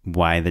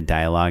why the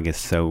dialogue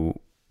is or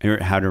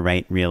how to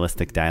write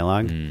realistic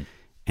dialogue.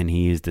 And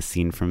he used a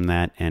scene from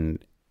that. And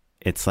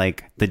it's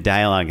like the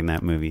dialogue in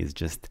that movie is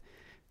just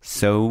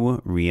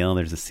so real.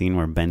 There's a scene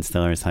where Ben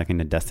Stiller is talking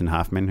to Dustin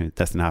Hoffman,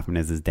 Dustin Hoffman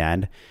is his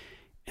dad.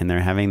 And they're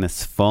having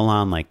this full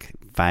on like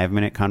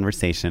 5-minute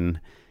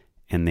conversation.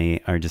 And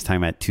they are just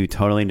talking about 2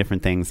 totally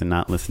different things and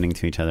not listening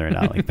to each other at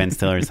all. Like Ben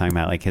Stiller is talking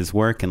about like his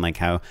work and like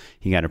how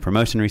he got a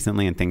promotion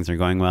recently and things are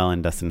going well.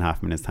 And Dustin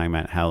Hoffman is talking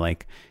about how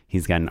like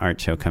he's got an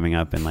art show coming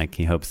up and like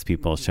he hopes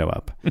people show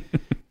up.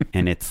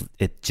 And it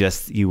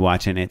just, you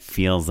watch it and it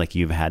feels like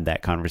you've had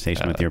that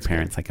conversation with your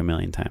parents like a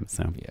million times.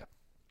 So yeah,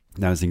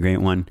 that was a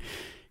great one.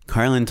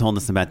 Carlin told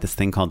us about this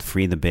thing called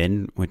Free the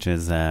Bid, which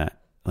is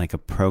like a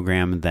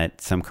program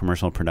that some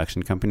commercial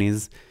production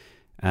companies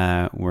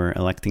were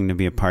electing to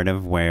be a part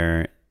of,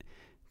 where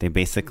they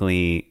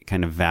basically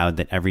kind of vowed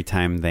that every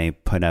time they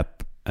put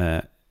up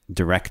a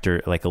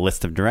director, like a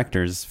list of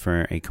directors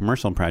for a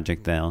commercial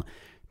project, they'll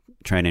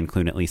try to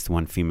include at least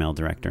one female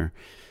director.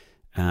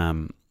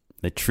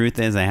 The truth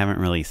is, I haven't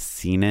really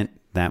seen it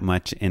that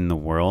much in the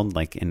world,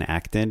 like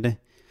enacted.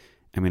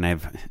 I mean,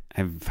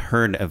 I've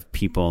heard of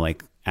people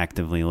like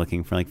actively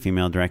looking for like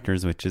female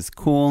directors, which is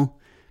cool.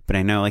 But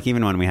I know like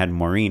even when we had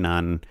Maureen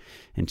on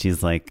and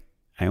she's like,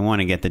 I want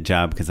to get the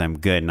job because I'm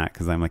good, not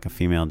because I'm like a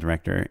female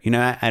director.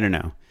 I don't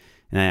know.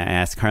 And I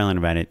asked Carlin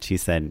about it. She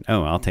said,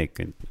 oh, I'll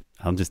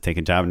just take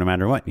a job no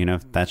matter what,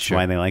 if that's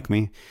why they like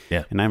me.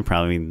 Yeah. And I'm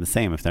probably the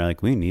same. If they're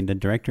like, we need a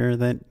director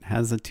that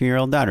has a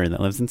 2-year-old daughter that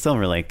lives in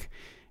Silver Lake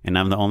and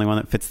I'm the only one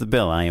that fits the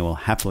bill, I will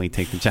happily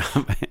take the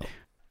job.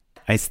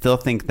 I still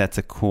think that's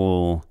a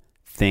cool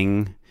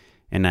thing.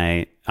 And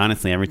I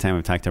honestly, every time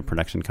I've talked to a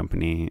production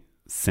company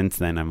since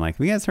then, I'm like,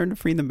 we guys heard of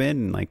Free the Bid?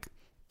 And like,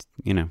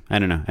 I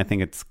don't know. I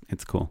think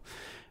it's cool.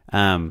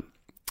 And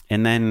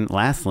then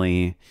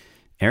lastly,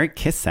 Eric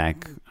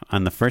Kissack,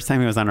 on the first time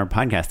he was on our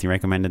podcast, he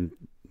recommended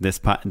this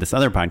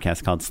other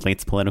podcast called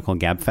Slate's Political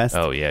Gabfest.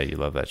 Oh yeah, you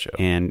love that show.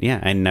 And yeah,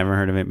 I'd never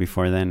heard of it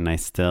before then, and I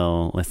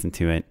still listen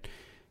to it.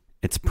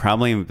 It's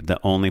probably the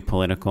only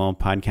political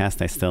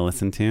podcast I still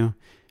listen to,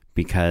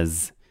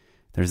 because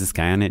there's this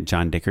guy on it,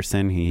 John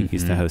Dickerson. He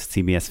used to host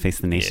CBS Face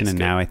the Nation, and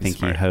now I think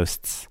he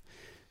hosts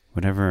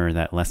whatever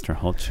that Lester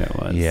Holt show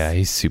was. Yeah,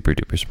 he's super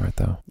duper smart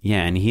though.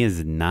 Yeah, and he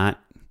is not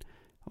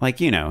like,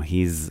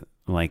 he's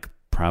like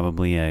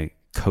probably a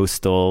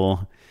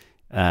coastal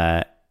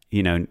type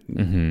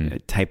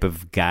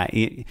of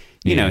guy.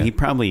 He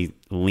probably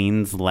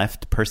leans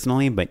left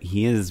personally, but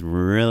he is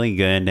really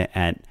good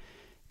at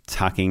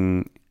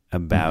talking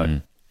about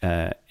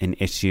an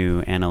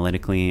issue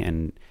analytically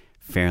and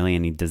fairly,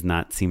 and he does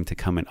not seem to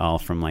come at all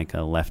from like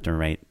a left or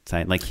right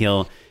side. Like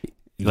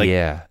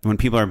when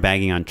people are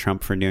bagging on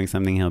Trump for doing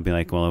something, he'll be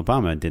like, well,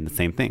 Obama did the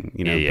same thing,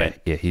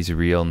 But he's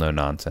real no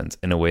nonsense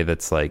in a way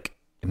that's like,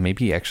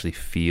 maybe he actually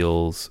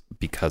feels,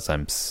 because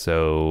I'm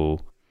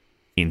so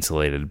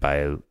insulated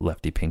by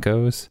lefty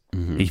pinkos,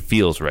 he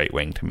feels right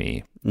wing to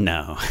me.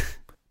 No.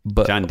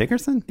 But John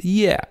Dickerson?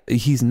 Yeah,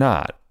 he's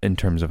not in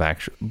terms of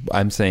actual.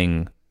 I'm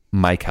saying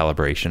my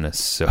calibration is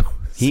so.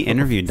 He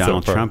interviewed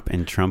Donald Trump,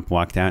 and Trump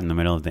walked out in the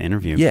middle of the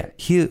interview. Yeah,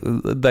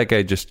 that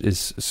guy just is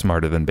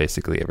smarter than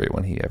basically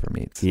everyone he ever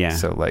meets. Yeah.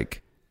 So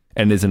like,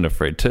 and isn't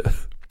afraid to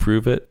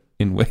prove it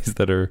in ways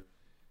that are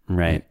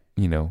right.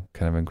 Kind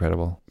of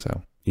incredible.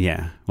 So.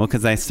 Yeah. Well,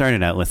 because I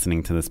started out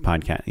listening to this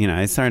podcast.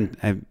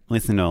 I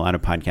listened to a lot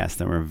of podcasts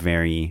that were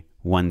very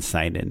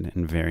one-sided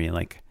and very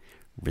like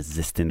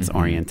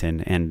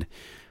resistance-oriented. And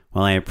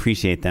while I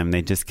appreciate them,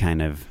 they just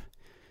kind of,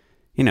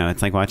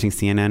 it's like watching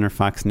CNN or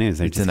Fox News.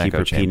 They just keep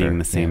repeating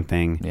the same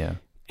thing. Yeah.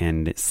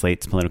 And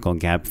Slate's Political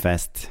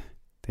Gabfest,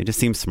 they just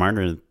seem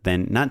smarter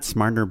than, not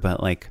smarter,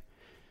 but like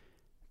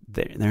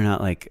they're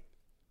not like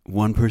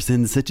one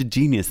person's such a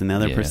genius and the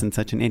other person's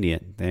such an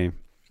idiot.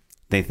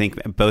 They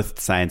think both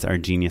sides are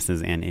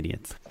geniuses and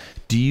idiots.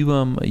 Do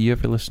you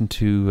ever listen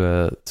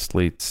to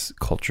Slate's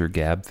Culture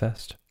Gab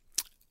Fest?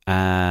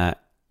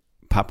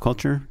 Pop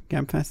Culture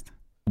Gab Fest?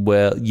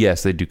 Well,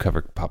 yes, they do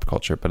cover pop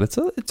culture, but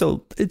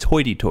it's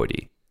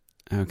hoity-toity.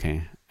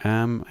 Okay.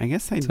 I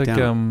guess it's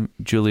like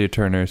Julia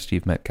Turner,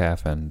 Steve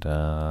Metcalf, and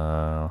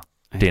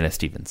Dana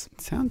Stevens.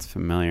 Sounds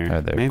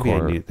familiar. Maybe I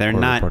do. They're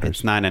not. Reporters.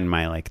 It's not in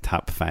my like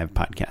top 5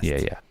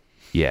 podcasts.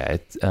 Yeah.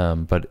 It's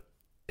but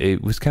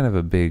it was kind of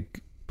a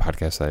big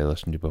podcast that I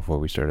listened to before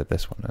we started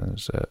this one. It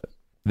was,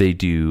 they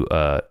do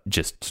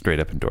just straight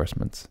up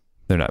endorsements.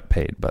 They're not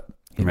paid, but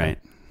right.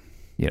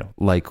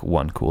 Like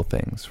One Cool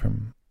Things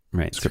from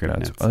Script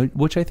Notes,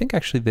 which I think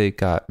actually they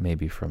got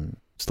maybe from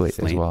Slate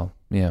as well.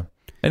 Yeah.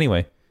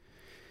 Anyway,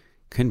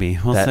 could be.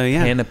 Well, that so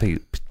yeah,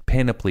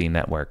 Panoply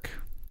Network.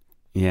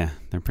 Yeah,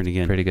 they're pretty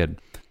good. Pretty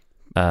good.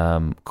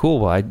 Cool.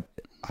 Well,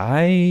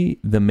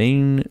 the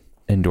main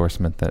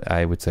endorsement that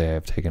I would say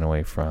I've taken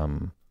away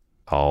from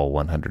all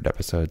 100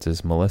 episodes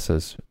is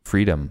Melissa's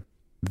Freedom,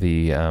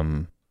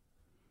 the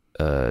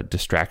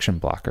distraction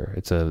blocker.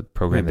 It's a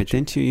program. But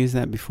didn't you use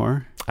that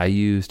before? I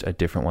used a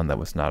different one that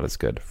was not as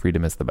good.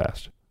 Freedom is the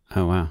best.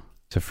 Oh, wow.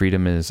 So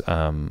Freedom is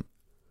an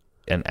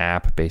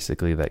app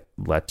basically that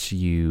lets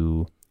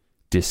you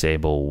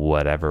disable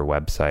whatever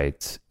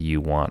websites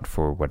you want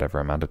for whatever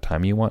amount of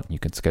time you want. You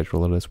can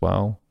schedule it as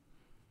well.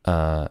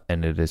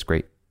 And it is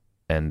great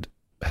and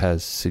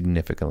has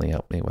significantly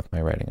helped me with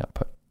my writing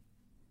output.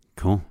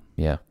 Cool.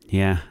 Yeah.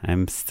 Yeah.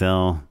 I'm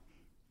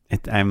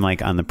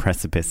like on the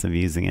precipice of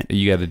using it.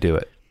 You got to do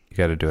it.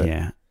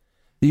 Yeah.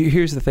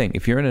 Here's the thing.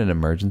 If you're in an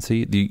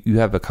emergency, you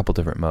have a couple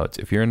different modes.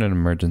 If you're in an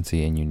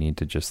emergency and you need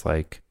to just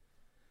like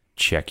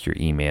check your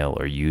email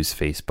or use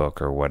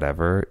Facebook or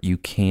whatever, you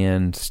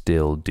can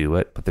still do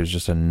it, but there's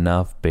just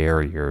enough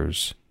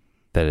barriers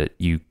that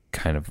you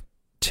kind of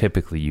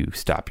typically you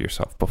stop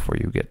yourself before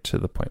you get to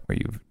the point where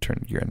you've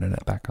turned your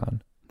internet back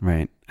on.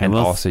 Right. And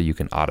also you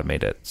can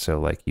automate it. So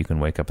like you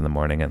can wake up in the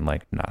morning and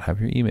like not have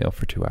your email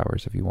for 2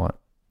 hours if you want.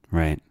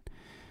 Right.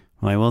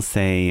 Well, I will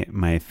say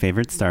my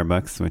favorite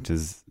Starbucks, which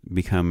has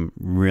become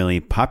really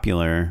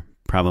popular,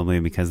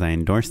 probably because I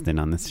endorsed it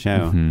on this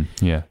show.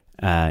 Mm-hmm. Yeah.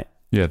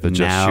 The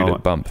Just Shoot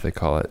It bump, they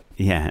call it.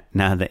 Yeah.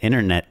 Now the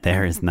internet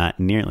there is not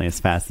nearly as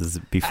fast as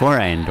before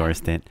I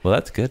endorsed it. Well,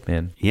 that's good,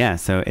 man. Yeah.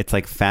 So it's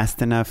like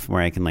fast enough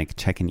where I can like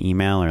check an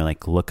email or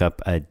like look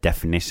up a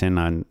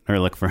definition or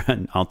look for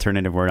an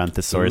alternative word on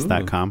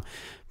thesaurus.com,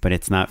 but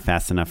it's not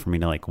fast enough for me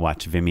to like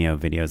watch Vimeo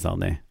videos all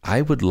day.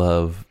 I would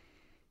love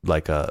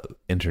like a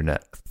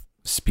internet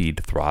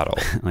speed throttle.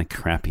 Like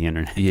crappy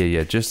internet.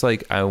 Yeah. Just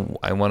like I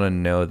want to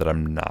know that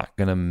I'm not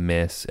going to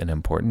miss an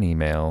important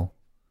email.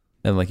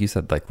 And like you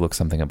said, like look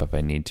something up if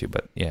I need to,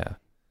 but yeah.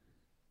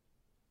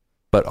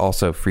 But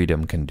also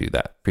Freedom can do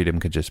that. Freedom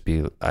could just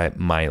be,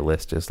 my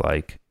list is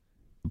like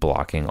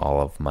blocking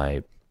all of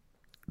my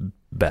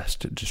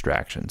best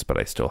distractions, but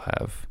I still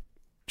have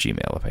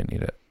Gmail if I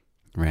need it.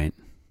 Right.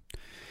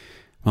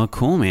 Well,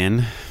 cool,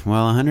 man.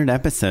 Well, 100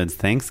 episodes.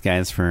 Thanks,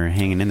 guys, for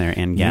hanging in there,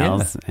 and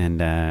gals. Yeah.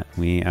 And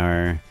we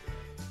are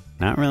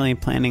not really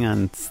planning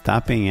on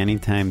stopping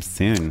anytime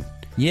soon.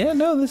 Yeah,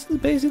 no, this is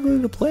basically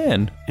the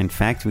plan. In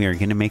fact, we are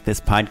going to make this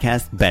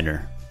podcast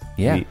better.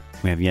 Yeah.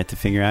 We have yet to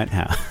figure out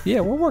how. Yeah,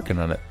 we're working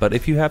on it. But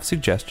if you have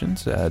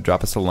suggestions,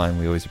 drop us a line.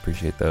 We always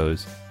appreciate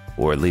those.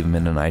 Or leave them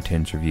in an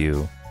iTunes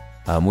review.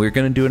 We're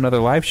going to do another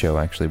live show,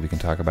 actually, we can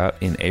talk about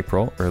in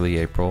April, early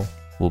April.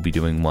 We'll be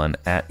doing one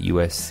at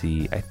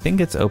USC. I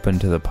think it's open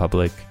to the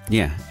public.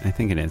 Yeah, I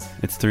think it is.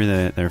 It's through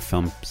their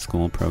film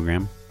school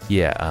program.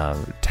 Yeah,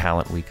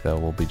 Talent Week, though,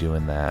 we'll be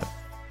doing that.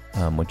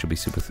 Which will be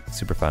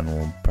super fun.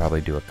 We'll probably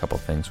do a couple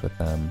things with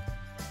them.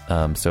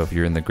 So if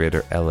you're in the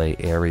greater LA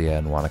area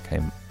and want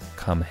to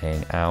come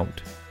hang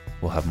out,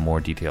 we'll have more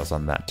details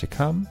on that to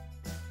come.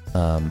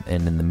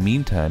 And in the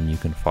meantime, you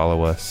can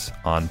follow us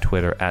on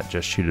Twitter at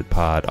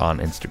JustShootItPod, on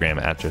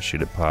Instagram at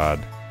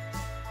JustShootItPod.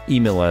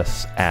 Email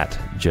us at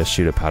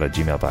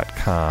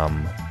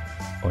justshootitpod@gmail.com.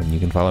 Or you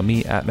can follow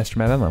me at Mr.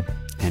 Matt Enlow.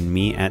 And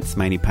me at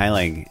Smitey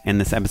Pyleg. And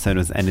this episode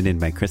was edited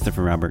by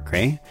Christopher Robert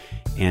Gray.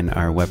 And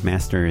our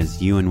webmaster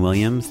is Ewan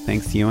Williams.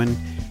 Thanks, Ewan.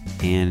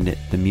 And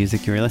the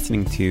music you're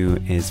listening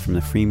to is from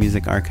the Free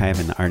Music Archive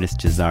and the artist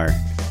Jazar.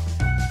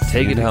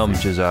 Take it home,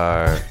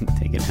 Jazar.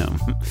 Take it home.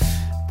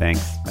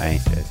 Thanks. Bye.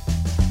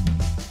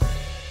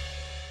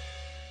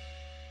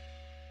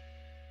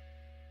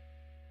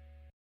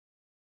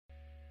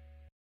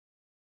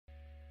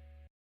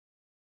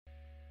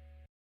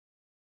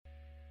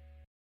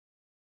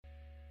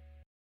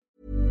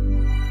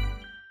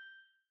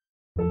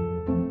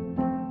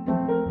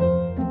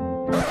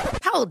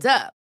 Hold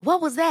up. What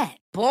was that?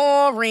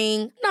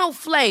 Boring. No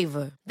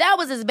flavor. That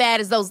was as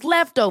bad as those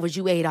leftovers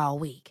you ate all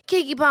week.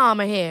 Keke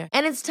Palmer here.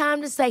 And it's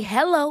time to say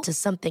hello to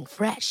something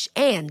fresh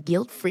and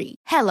guilt-free.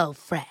 Hello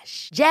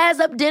Fresh. Jazz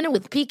up dinner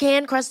with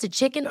pecan-crusted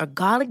chicken or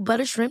garlic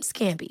butter shrimp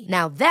scampi.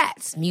 Now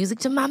that's music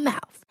to my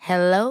mouth.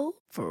 Hello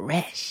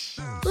Fresh.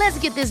 Let's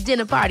get this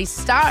dinner party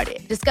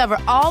started. Discover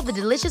all the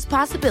delicious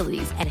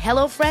possibilities at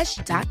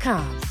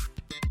HelloFresh.com.